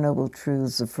Four Noble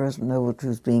Truths, the first Noble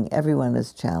Truth being everyone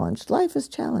is challenged. Life is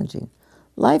challenging.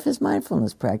 Life is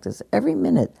mindfulness practice. Every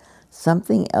minute,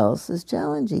 something else is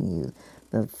challenging you.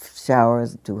 The shower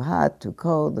is too hot, too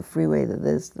cold, the freeway, to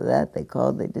this, to that, they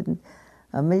called, they didn't.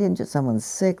 Someone's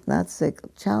sick, not sick,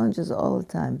 challenges all the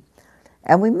time.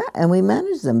 And we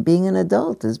manage them. Being an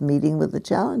adult is meeting with the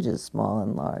challenges, small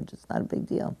and large. It's not a big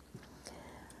deal.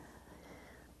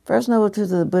 First Noble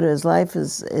Truth of the Buddha is life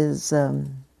is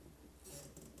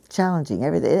challenging.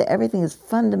 Everything is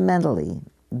fundamentally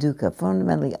dukkha,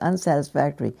 fundamentally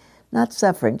unsatisfactory. Not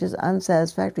suffering, just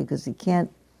unsatisfactory, because you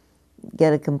can't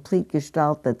get a complete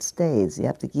gestalt that stays. You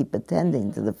have to keep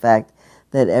attending to the fact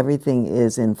that everything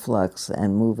is in flux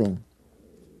and moving.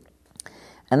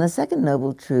 And the second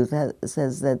Noble Truth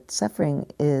says that suffering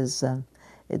is,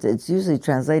 it's usually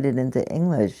translated into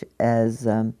English as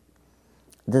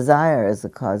desire is the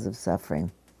cause of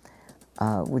suffering,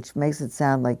 which makes it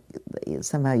sound like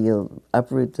somehow you'll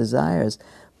uproot desires.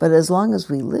 But as long as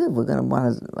we live, we're going to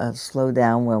want to slow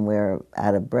down when we're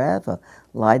out of breath, or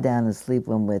lie down and sleep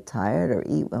when we're tired, or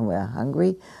eat when we're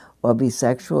hungry, or be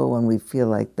sexual when we feel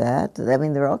like that. I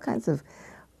mean, there are all kinds of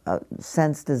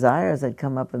sense desires that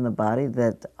come up in the body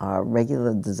that are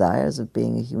regular desires of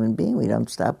being a human being. We don't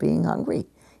stop being hungry.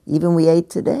 Even we ate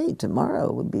today,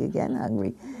 tomorrow we'll be again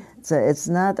hungry. So it's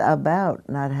not about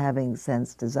not having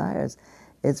sense desires.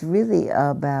 It's really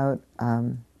about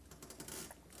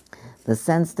the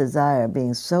sense desire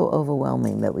being so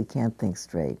overwhelming that we can't think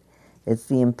straight. It's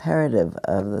the imperative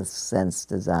of the sense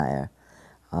desire.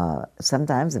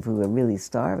 Sometimes if we were really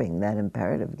starving, that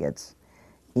imperative gets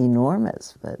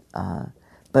enormous, but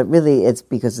really it's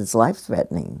because it's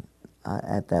life-threatening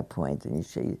at that point, and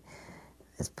it's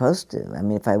supposed to. I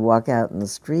mean, if I walk out in the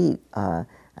street and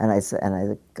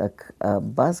a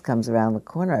bus comes around the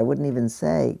corner, I wouldn't even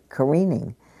say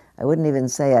careening. I wouldn't even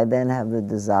say I then have the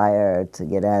desire to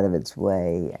get out of its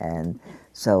way, and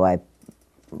so I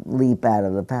leap out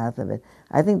of the path of it.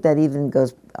 I think that even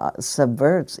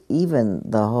subverts even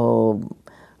the whole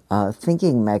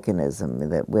thinking mechanism,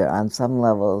 that we're on some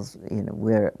levels,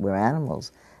 we're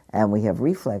animals, and we have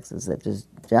reflexes that just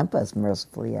jump us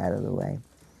mercifully out of the way.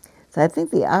 So I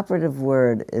think the operative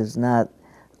word is not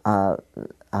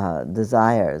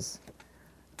desires.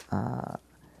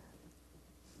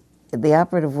 The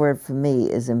operative word for me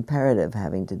is imperative,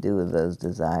 having to do with those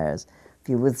desires. If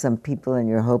you're with some people and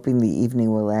you're hoping the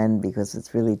evening will end because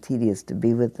it's really tedious to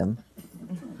be with them,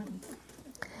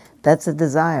 that's a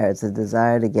desire. It's a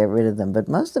desire to get rid of them. But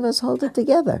most of us hold it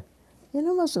together.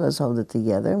 Most of us hold it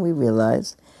together, and we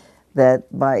realize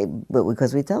that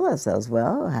because we tell ourselves,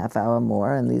 well, a half hour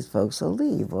more and these folks will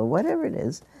leave, or whatever it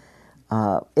is.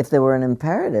 If there were an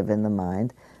imperative in the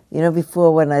mind,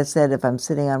 before when I said if I'm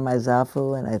sitting on my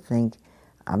zafu and I think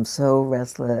I'm so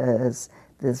restless,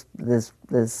 this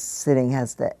sitting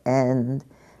has to end,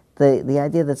 the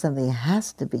idea that something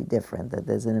has to be different, that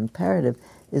there's an imperative,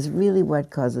 is really what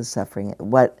causes suffering.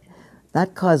 What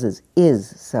not causes, is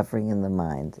suffering in the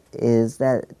mind, is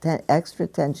that extra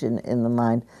tension in the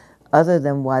mind other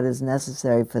than what is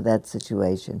necessary for that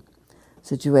situation.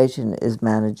 Situation is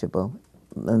manageable,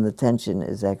 and the tension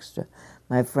is extra.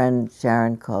 My friend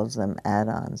Sharon calls them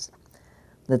add-ons.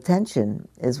 The tension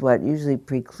is what usually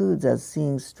precludes us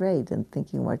seeing straight and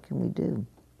thinking, what can we do?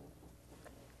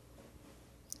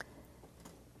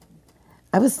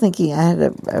 I was thinking, I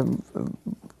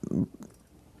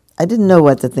didn't know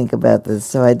what to think about this,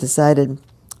 so I decided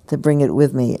to bring it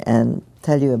with me and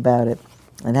tell you about it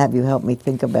and have you help me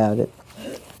think about it.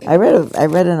 I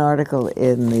read an article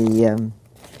in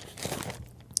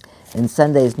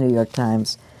Sunday's New York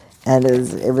Times, and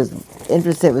it was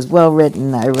interesting. It was well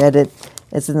written. I read it.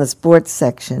 It's in the sports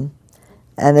section,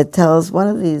 and it tells one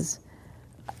of these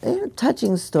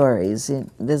touching stories.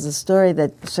 There's a story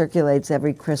that circulates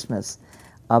every Christmas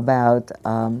about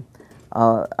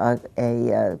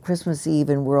a Christmas Eve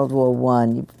in World War I.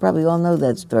 You probably all know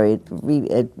that story.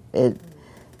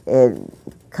 It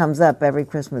comes up every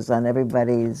Christmas on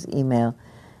everybody's email.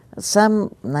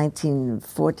 Some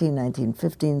 1914,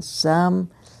 1915, some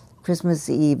Christmas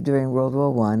Eve during World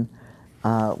War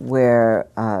I, where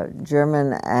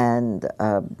German and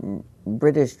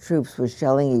British troops were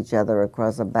shelling each other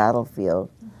across a battlefield,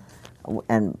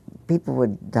 and people were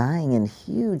dying in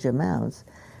huge amounts.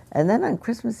 And then on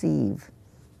Christmas Eve,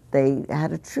 they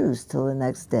had a truce till the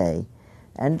next day.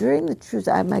 And during the truce,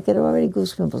 I might get already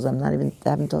goosebumps. I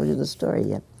haven't told you the story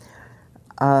yet.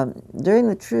 During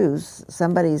the truce,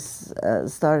 somebody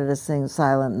started to sing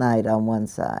Silent Night on one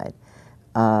side.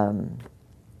 And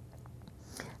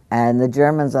the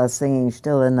Germans are singing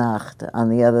Stille Nacht on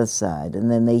the other side.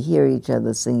 And then they hear each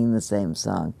other singing the same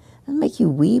song. Doesn't it make you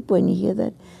weep when you hear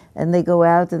that? And they go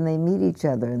out and they meet each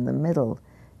other in the middle.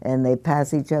 And they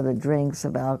pass each other drinks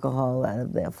of alcohol out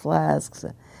of their flasks.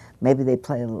 Maybe they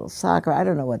play a little soccer. I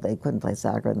don't know what they couldn't play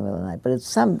soccer in the middle of the night, but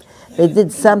they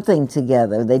did something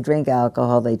together. They drink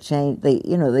alcohol. They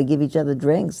give each other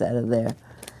drinks out of there.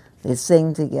 They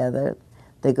sing together.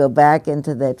 They go back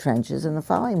into their trenches, and the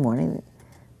following morning,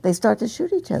 they start to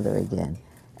shoot each other again.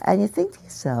 And you think to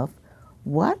yourself,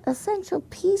 what essential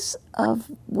piece of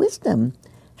wisdom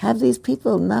have these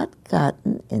people not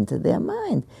gotten into their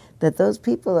mind? That those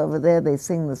people over there, they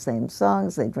sing the same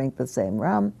songs, they drink the same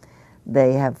rum,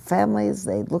 they have families,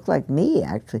 they look like me,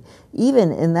 actually.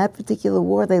 Even in that particular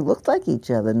war, they looked like each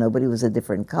other. Nobody was a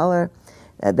different color.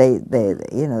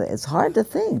 It's hard to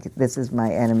think this is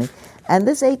my enemy. And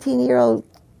this 18-year-old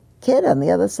kid on the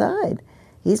other side,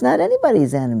 he's not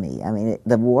anybody's enemy. I mean,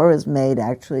 the war is made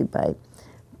actually by,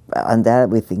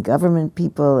 undoubtedly, we think government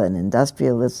people and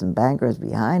industrialists and bankers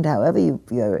behind, however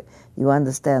you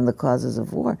understand the causes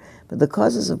of war. But the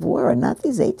causes of war are not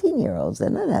these 18-year-olds. They're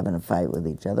not having a fight with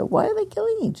each other. Why are they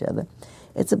killing each other?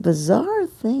 It's a bizarre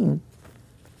thing.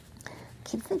 I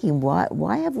keep thinking,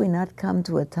 why have we not come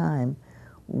to a time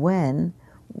when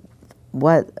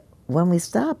we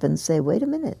stop and say, wait a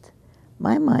minute,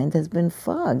 my mind has been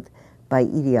fogged by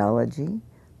ideology.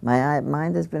 My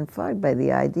mind has been fogged by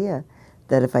the idea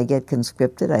that if I get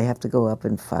conscripted, I have to go up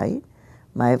and fight.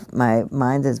 My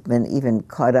mind has been even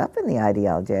caught up in the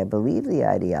ideology. I believe the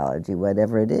ideology,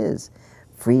 whatever it is,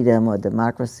 freedom or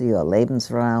democracy or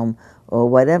Lebensraum or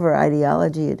whatever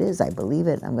ideology it is, I believe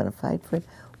it, I'm going to fight for it.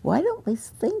 Why don't we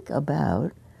think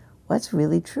about what's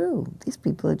really true? These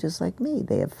people are just like me.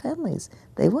 They have families.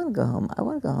 They want to go home. I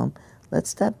want to go home. Let's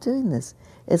stop doing this.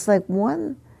 It's like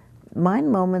one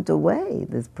mind moment away.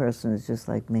 This person is just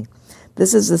like me.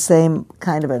 This is the same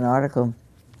kind of an article,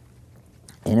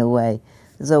 in a way.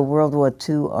 This is a World War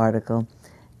II article,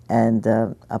 and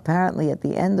apparently at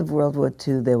the end of World War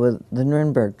II, there were the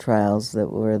Nuremberg trials that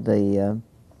were the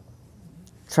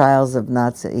trials of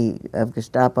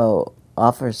Gestapo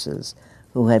officers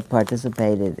who had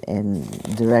participated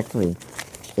directly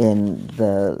in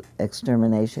the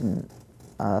extermination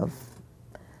of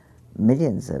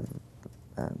millions of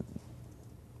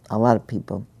a lot of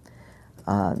people,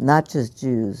 not just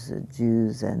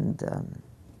Jews and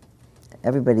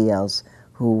everybody else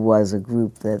who was a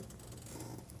group that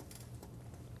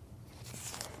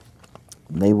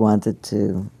they wanted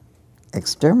to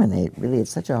exterminate. Really,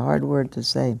 it's such a hard word to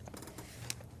say.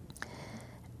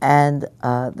 And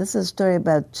this is a story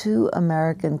about two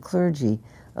American clergy,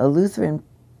 a Lutheran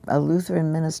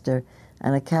minister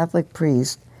and a Catholic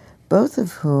priest, both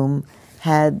of whom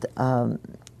had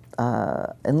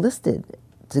enlisted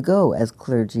to go as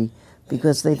clergy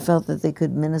because they felt that they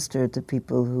could minister to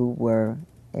people who were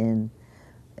in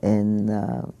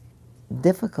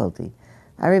difficulty.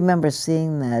 I remember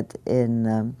seeing that in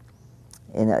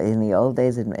the old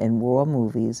days in war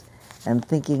movies, and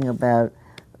thinking about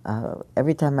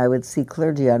every time I would see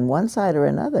clergy on one side or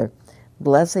another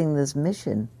blessing this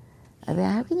mission. I mean,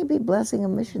 how can you be blessing a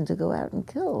mission to go out and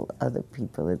kill other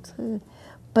people?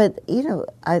 But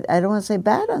I don't want to say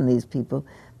bad on these people,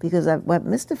 because what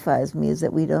mystifies me is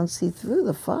that we don't see through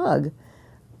the fog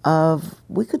of,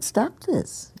 we could stop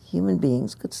this. Human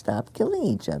beings could stop killing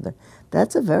each other.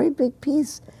 That's a very big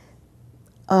piece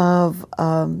of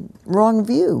wrong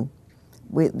view.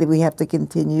 We have to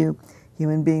continue.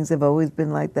 Human beings have always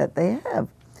been like that. They have.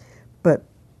 But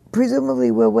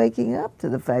presumably we're waking up to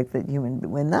the fact that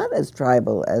we're not as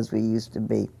tribal as we used to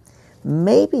be.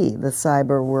 Maybe the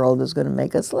cyber world is going to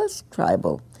make us less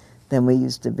tribal than we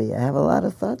used to be. I have a lot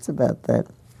of thoughts about that.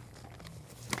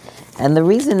 And the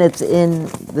reason it's in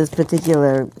this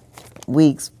particular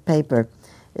week's paper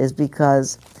is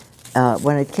because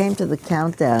when it came to the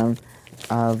countdown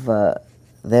of,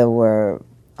 there were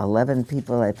 11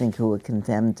 people, I think, who were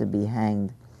condemned to be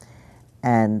hanged.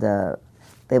 And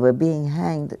they were being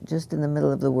hanged just in the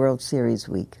middle of the World Series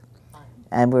week.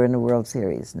 And we're in the World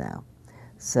Series now.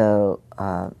 So,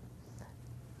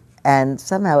 and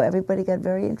somehow everybody got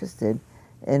very interested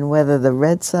in whether the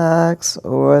Red Sox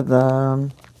or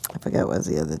the, I forgot what was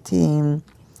the other team,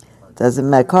 doesn't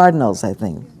matter, Cardinals, I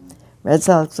think. Red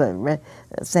Sox,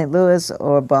 St. Louis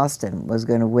or Boston was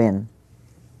going to win.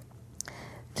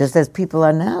 Just as people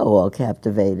are now all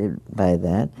captivated by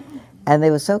that. And they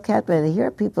were so captivated. Here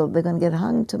are people, they're going to get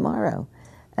hung tomorrow.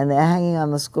 And they're hanging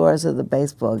on the scores of the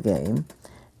baseball game.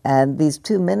 And these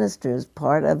two ministers,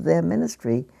 part of their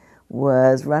ministry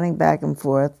was running back and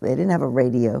forth. They didn't have a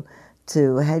radio,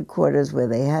 to headquarters where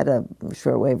they had a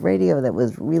shortwave radio that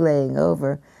was relaying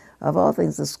over, of all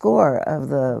things, the score of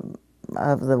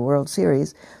the World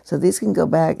Series. So these can go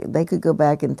back. They could go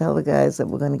back and tell the guys that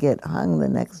we're going to get hung the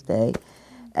next day.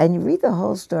 And you read the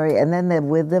whole story, and then they're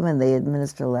with them, and they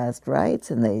administer last rites,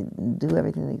 and they do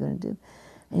everything they're going to do.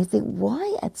 And you think,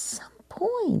 why at some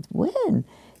point, when?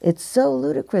 It's so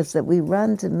ludicrous that we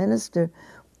run to minister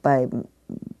by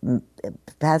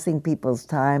passing people's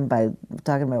time, by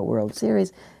talking about World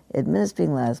Series,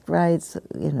 administering last rites,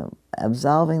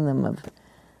 absolving them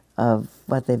of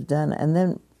what they've done. And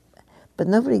then, but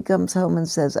nobody comes home and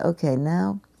says, okay,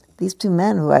 now, these two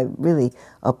men who I really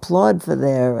applaud for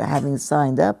their having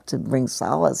signed up to bring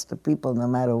solace to people no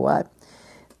matter what.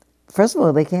 First of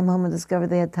all, they came home and discovered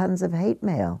they had tons of hate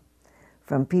mail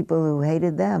from people who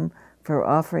hated them for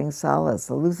offering solace.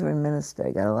 A Lutheran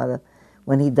minister got a lot of,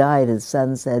 when he died, his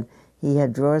son said he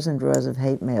had drawers and drawers of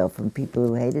hate mail from people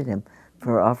who hated him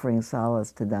for offering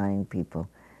solace to dying people.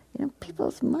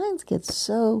 People's minds get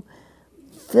so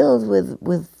filled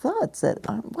with thoughts that,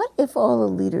 what if all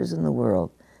the leaders in the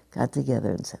world got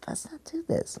together and said, let's not do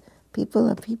this. People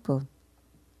are people.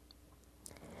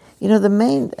 The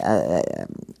main,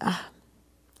 I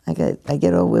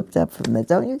get all whipped up from that.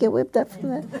 Don't you get whipped up from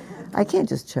that? I can't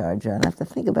just charge on. I have to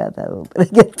think about that a little bit.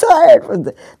 I get tired from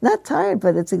the, not tired,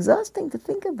 but it's exhausting to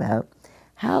think about.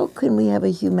 How can we have a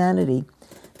humanity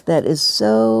that is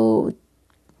so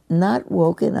not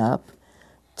woken up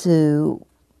to,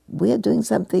 we are doing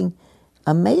something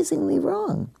amazingly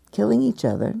wrong, killing each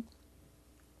other,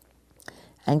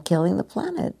 and killing the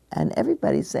planet, and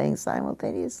everybody's saying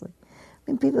simultaneously.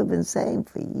 I mean, people have been saying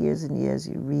for years and years,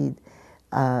 you read,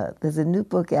 there's a new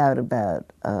book out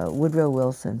about Woodrow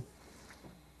Wilson,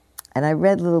 and I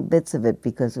read little bits of it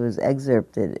because it was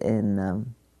excerpted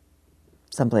in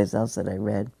someplace else that I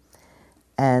read,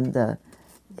 and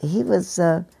he was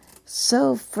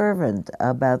so fervent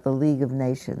about the League of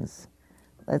Nations.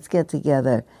 Let's get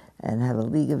together and have a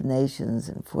League of Nations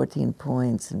and 14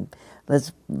 points, and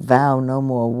let's vow no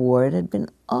more war. It had been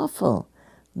awful,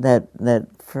 that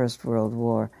First World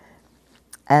War.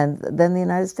 And then the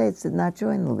United States did not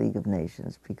join the League of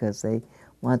Nations because they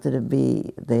wanted to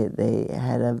be, they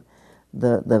had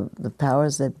the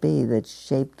powers that be that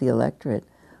shaped the electorate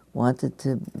wanted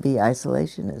to be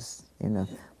isolationists.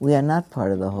 We are not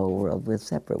part of the whole world. We're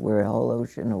separate. We're a whole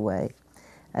ocean away.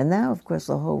 And now, of course,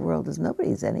 the whole world is,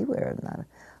 nobody's anywhere.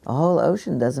 A whole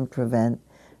ocean doesn't prevent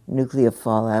nuclear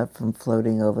fallout from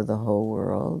floating over the whole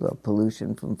world, or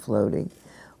pollution from floating,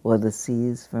 or the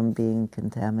seas from being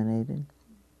contaminated.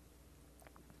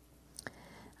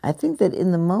 I think that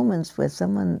in the moments where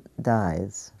someone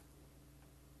dies,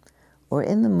 or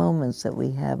in the moments that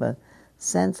we have a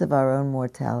sense of our own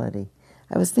mortality,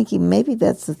 I was thinking maybe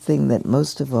that's the thing that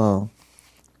most of all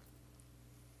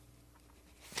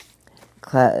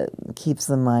keeps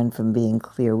the mind from being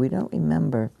clear. We don't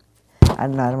remember. I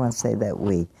don't want to say that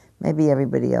we. Maybe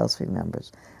everybody else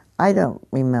remembers. I don't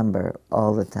remember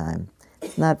all the time.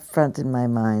 It's not front in my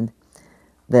mind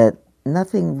that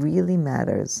nothing really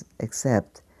matters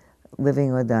except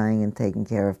living or dying and taking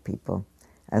care of people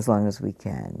as long as we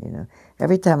can.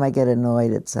 Every time I get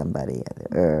annoyed at somebody,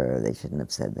 they shouldn't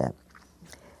have said that.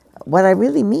 What I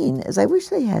really mean is I wish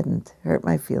they hadn't hurt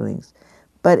my feelings.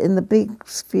 But in the big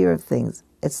sphere of things,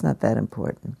 it's not that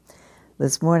important.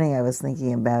 This morning I was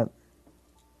thinking about,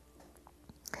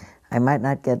 I might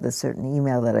not get the certain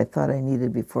email that I thought I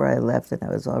needed before I left, and I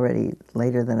was already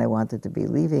later than I wanted to be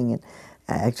leaving. And it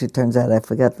actually turns out I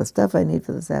forgot the stuff I need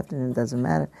for this afternoon. It doesn't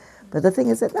matter. But the thing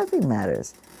is that nothing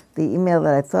matters. The email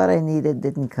that I thought I needed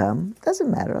didn't come.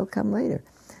 Doesn't matter. It'll come later.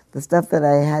 The stuff that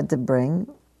I had to bring,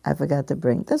 I forgot to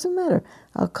bring. Doesn't matter.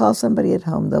 I'll call somebody at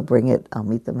home. They'll bring it. I'll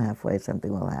meet them halfway.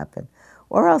 Something will happen.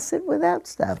 Or I'll sit without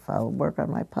stuff. I'll work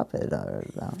on my puppet, or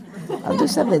I'll do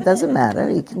something. It doesn't matter.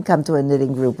 You can come to a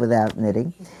knitting group without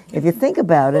knitting. If you think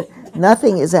about it,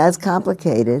 nothing is as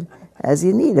complicated as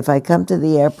you need. If I come to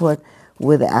the airport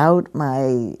without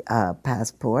my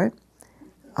passport,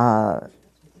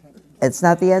 it's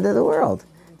not the end of the world.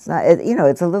 It's not,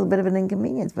 it's a little bit of an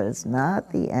inconvenience, but it's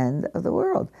not the end of the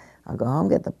world. I'll go home,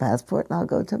 get the passport, and I'll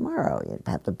go tomorrow.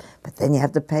 But then you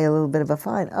have to pay a little bit of a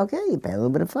fine. Okay, you pay a little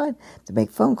bit of fine to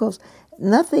make phone calls.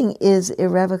 Nothing is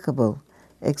irrevocable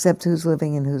except who's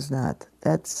living and who's not.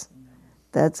 That's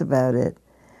about it.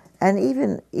 And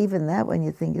even that, when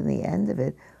you think in the end of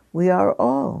it, we are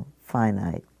all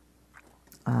finite.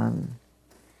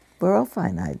 We're all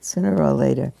finite, sooner or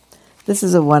later. This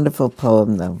is a wonderful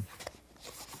poem, though.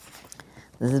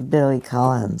 This is Billy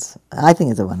Collins. I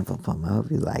think it's a wonderful poem. I hope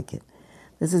you like it.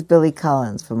 This is Billy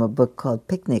Collins from a book called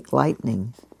Picnic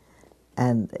Lightning.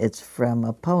 And it's from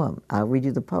a poem. I'll read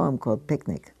you the poem called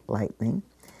Picnic Lightning.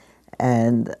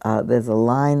 And there's a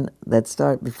line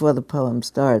that before the poem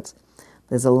starts,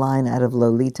 there's a line out of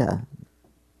Lolita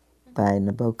by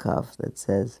Nabokov that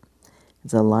says,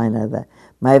 it's a line out of that.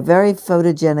 My very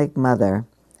photogenic mother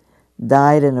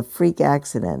died in a freak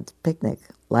accident, picnic,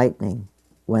 lightning,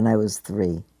 when I was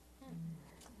 3.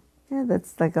 Yeah,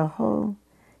 that's like a whole,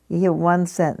 you hear one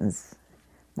sentence.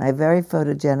 My very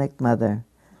photogenic mother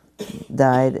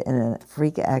died in a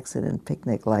freak accident,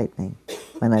 picnic, lightning,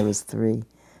 when I was 3.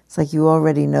 It's like you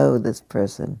already know this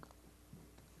person.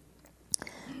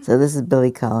 So this is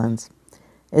Billy Collins.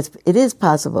 It is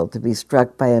possible to be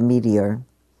struck by a meteor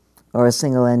or a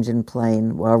single-engine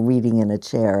plane while reading in a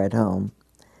chair at home.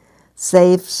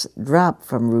 Safes drop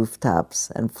from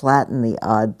rooftops and flatten the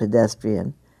odd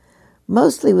pedestrian,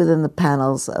 mostly within the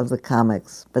panels of the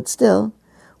comics, but still,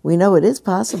 we know it is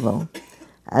possible,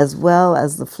 as well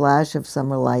as the flash of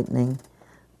summer lightning,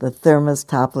 the thermos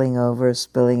toppling over,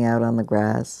 spilling out on the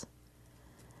grass.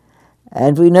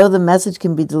 And we know the message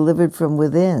can be delivered from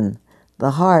within.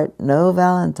 The heart, no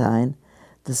Valentine,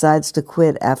 decides to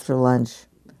quit after lunch.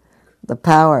 The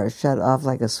power shut off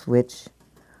like a switch,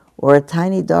 or a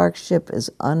tiny dark ship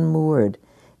is unmoored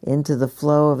into the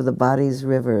flow of the body's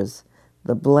rivers,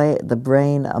 the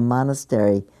brain a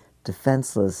monastery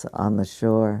defenseless on the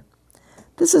shore.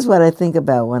 This is what I think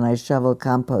about when I shovel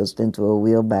compost into a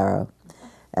wheelbarrow,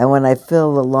 and when I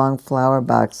fill the long flower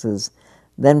boxes,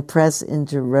 then press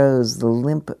into rows the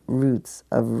limp roots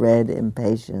of red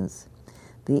impatience.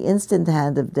 The instant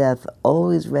hand of death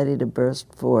always ready to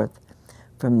burst forth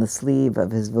from the sleeve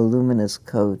of his voluminous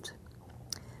coat.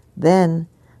 Then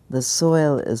the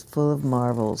soil is full of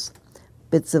marvels,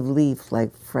 bits of leaf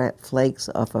like flakes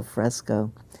off a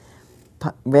fresco,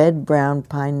 red-brown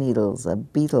pine needles, a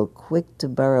beetle quick to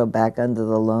burrow back under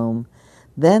the loam.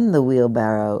 Then the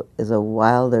wheelbarrow is a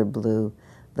wilder blue,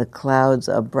 the clouds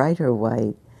a brighter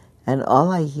white, and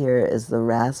all I hear is the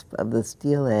rasp of the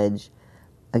steel edge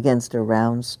against a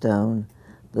round stone,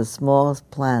 the small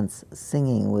plants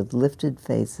singing with lifted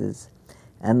faces,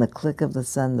 and the click of the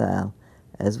sundial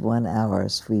as 1 hour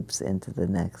sweeps into the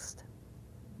next.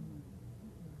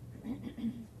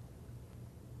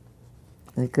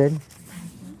 Is it good?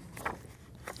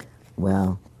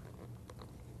 Well,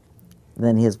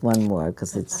 then here's one more,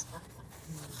 because this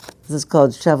is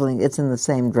called shoveling. It's in the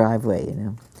same driveway, you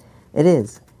know. It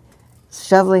is.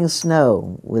 Shoveling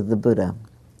snow with the Buddha.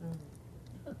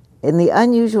 In the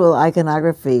unusual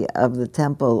iconography of the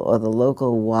temple or the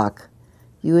local wok,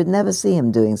 you would never see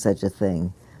him doing such a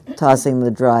thing, tossing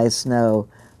the dry snow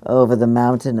over the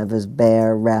mountain of his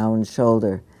bare, round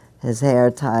shoulder, his hair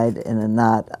tied in a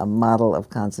knot, a model of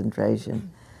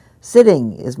concentration.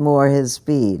 Sitting is more his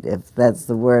speed, if that's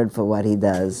the word for what he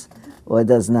does or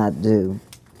does not do.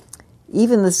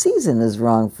 Even the season is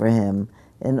wrong for him.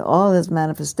 In all his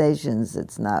manifestations,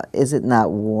 is it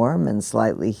not warm and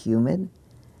slightly humid?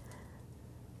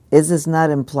 Is this not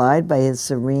implied by his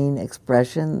serene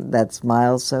expression, that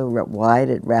smile so wide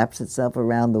it wraps itself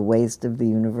around the waist of the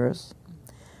universe?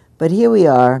 But here we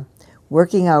are,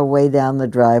 working our way down the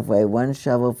driveway, one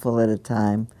shovelful at a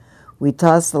time. We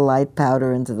toss the light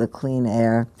powder into the clean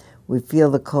air. We feel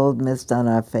the cold mist on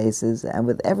our faces, and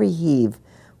with every heave,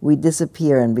 we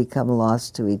disappear and become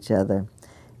lost to each other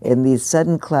in these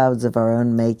sudden clouds of our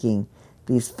own making,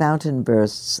 these fountain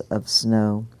bursts of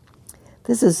snow.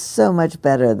 This is so much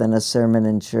better than a sermon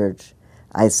in church,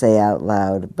 I say out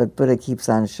loud, but Buddha keeps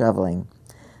on shoveling.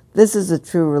 This is a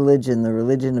true religion, the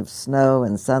religion of snow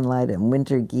and sunlight and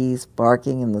winter geese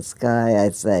barking in the sky, I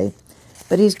say,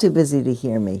 but he's too busy to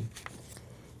hear me.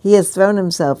 He has thrown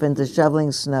himself into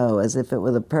shoveling snow as if it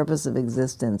were the purpose of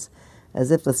existence, as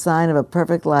if the sign of a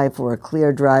perfect life were a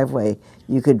clear driveway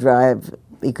you could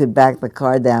back the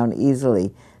car down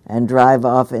easily and drive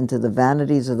off into the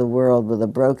vanities of the world with a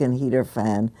broken heater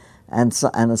fan and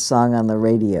a song on the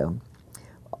radio.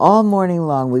 All morning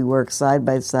long we work side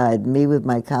by side, me with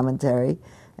my commentary,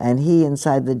 and he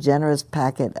inside the generous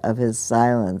packet of his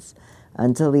silence,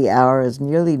 until the hour is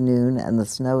nearly noon and the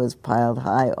snow is piled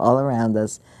high all around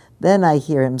us. Then I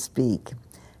hear him speak.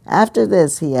 After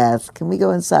this, he asks, can we go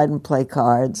inside and play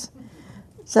cards?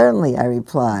 Certainly, I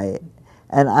reply,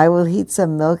 and I will heat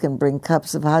some milk and bring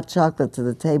cups of hot chocolate to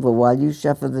the table while you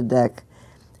shuffle the deck,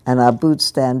 and our boots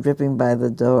stand dripping by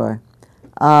the door.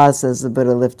 Ah, says the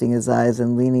Buddha, lifting his eyes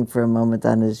and leaning for a moment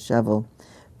on his shovel,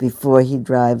 before he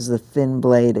drives the thin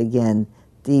blade again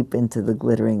deep into the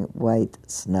glittering white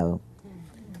snow.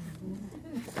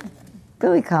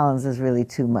 Billy Collins is really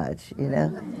too much, you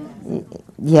know?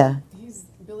 Yeah.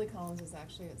 Billy Collins is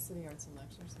actually at City Arts and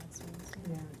Lectures next Wednesday.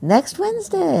 Yeah. Next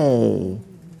Wednesday.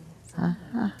 Ha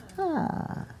ha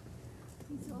ha.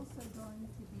 He's also going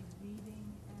to be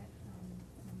reading at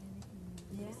Dominican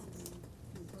University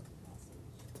through Book Passage.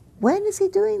 When is he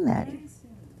doing that? Very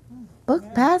soon.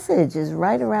 Book Passage is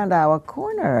right around our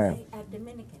corner. At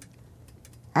Dominican.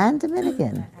 And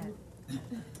Dominican.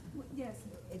 Yes.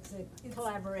 It's a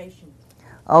collaboration.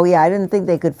 Oh yeah, I didn't think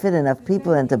they could fit enough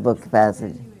people into Book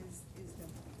Passage.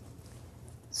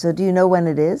 So do you know when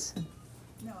it is?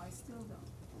 No, I still don't.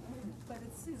 But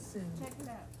it's soon. Check it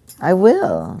out. I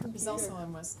will. He's also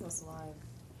on West Coast Live,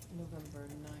 November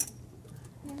 9th.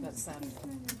 That's Saturday.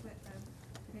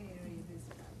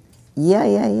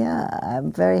 Yeah.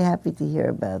 I'm very happy to hear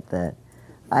about that.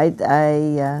 I'm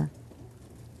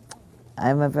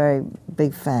a very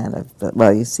big fan of the,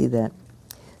 well, you see that.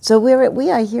 So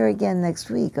we are here again next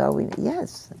week, are we?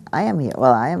 Yes, I am here.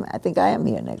 Well, I think I am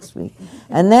here next week.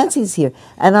 And Nancy's here.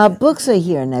 And our books are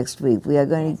here next week. We are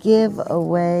going to give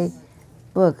away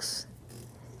books.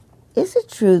 Is it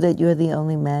true that you're the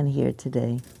only man here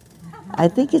today? I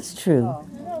think it's true. No,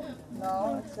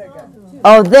 it's bigger.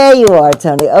 Oh, there you are,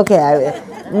 Tony. Okay,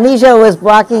 Mijo was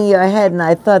blocking your head, and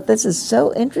I thought, this is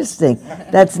so interesting.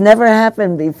 That's never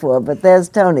happened before, but there's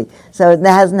Tony. So it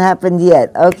hasn't happened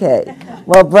yet. Okay.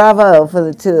 Well, bravo for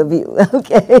the two of you.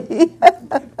 Okay.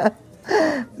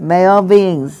 May all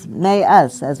beings, may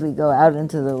us, as we go out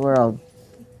into the world,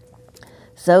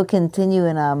 so continue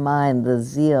in our mind the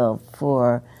zeal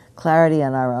for clarity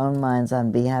in our own minds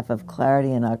on behalf of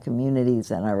clarity in our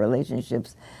communities and our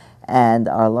relationships and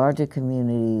our larger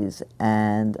communities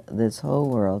and this whole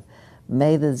world.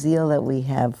 May the zeal that we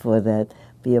have for that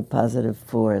be a positive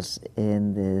force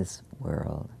in this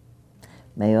world.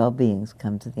 May all beings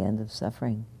come to the end of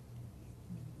suffering.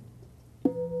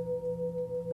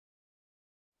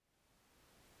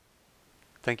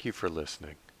 Thank you for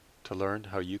listening. To learn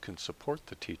how you can support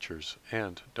the teachers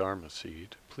and Dharma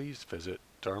Seed, please visit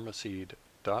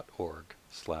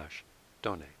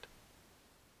dharmaseed.org/donate.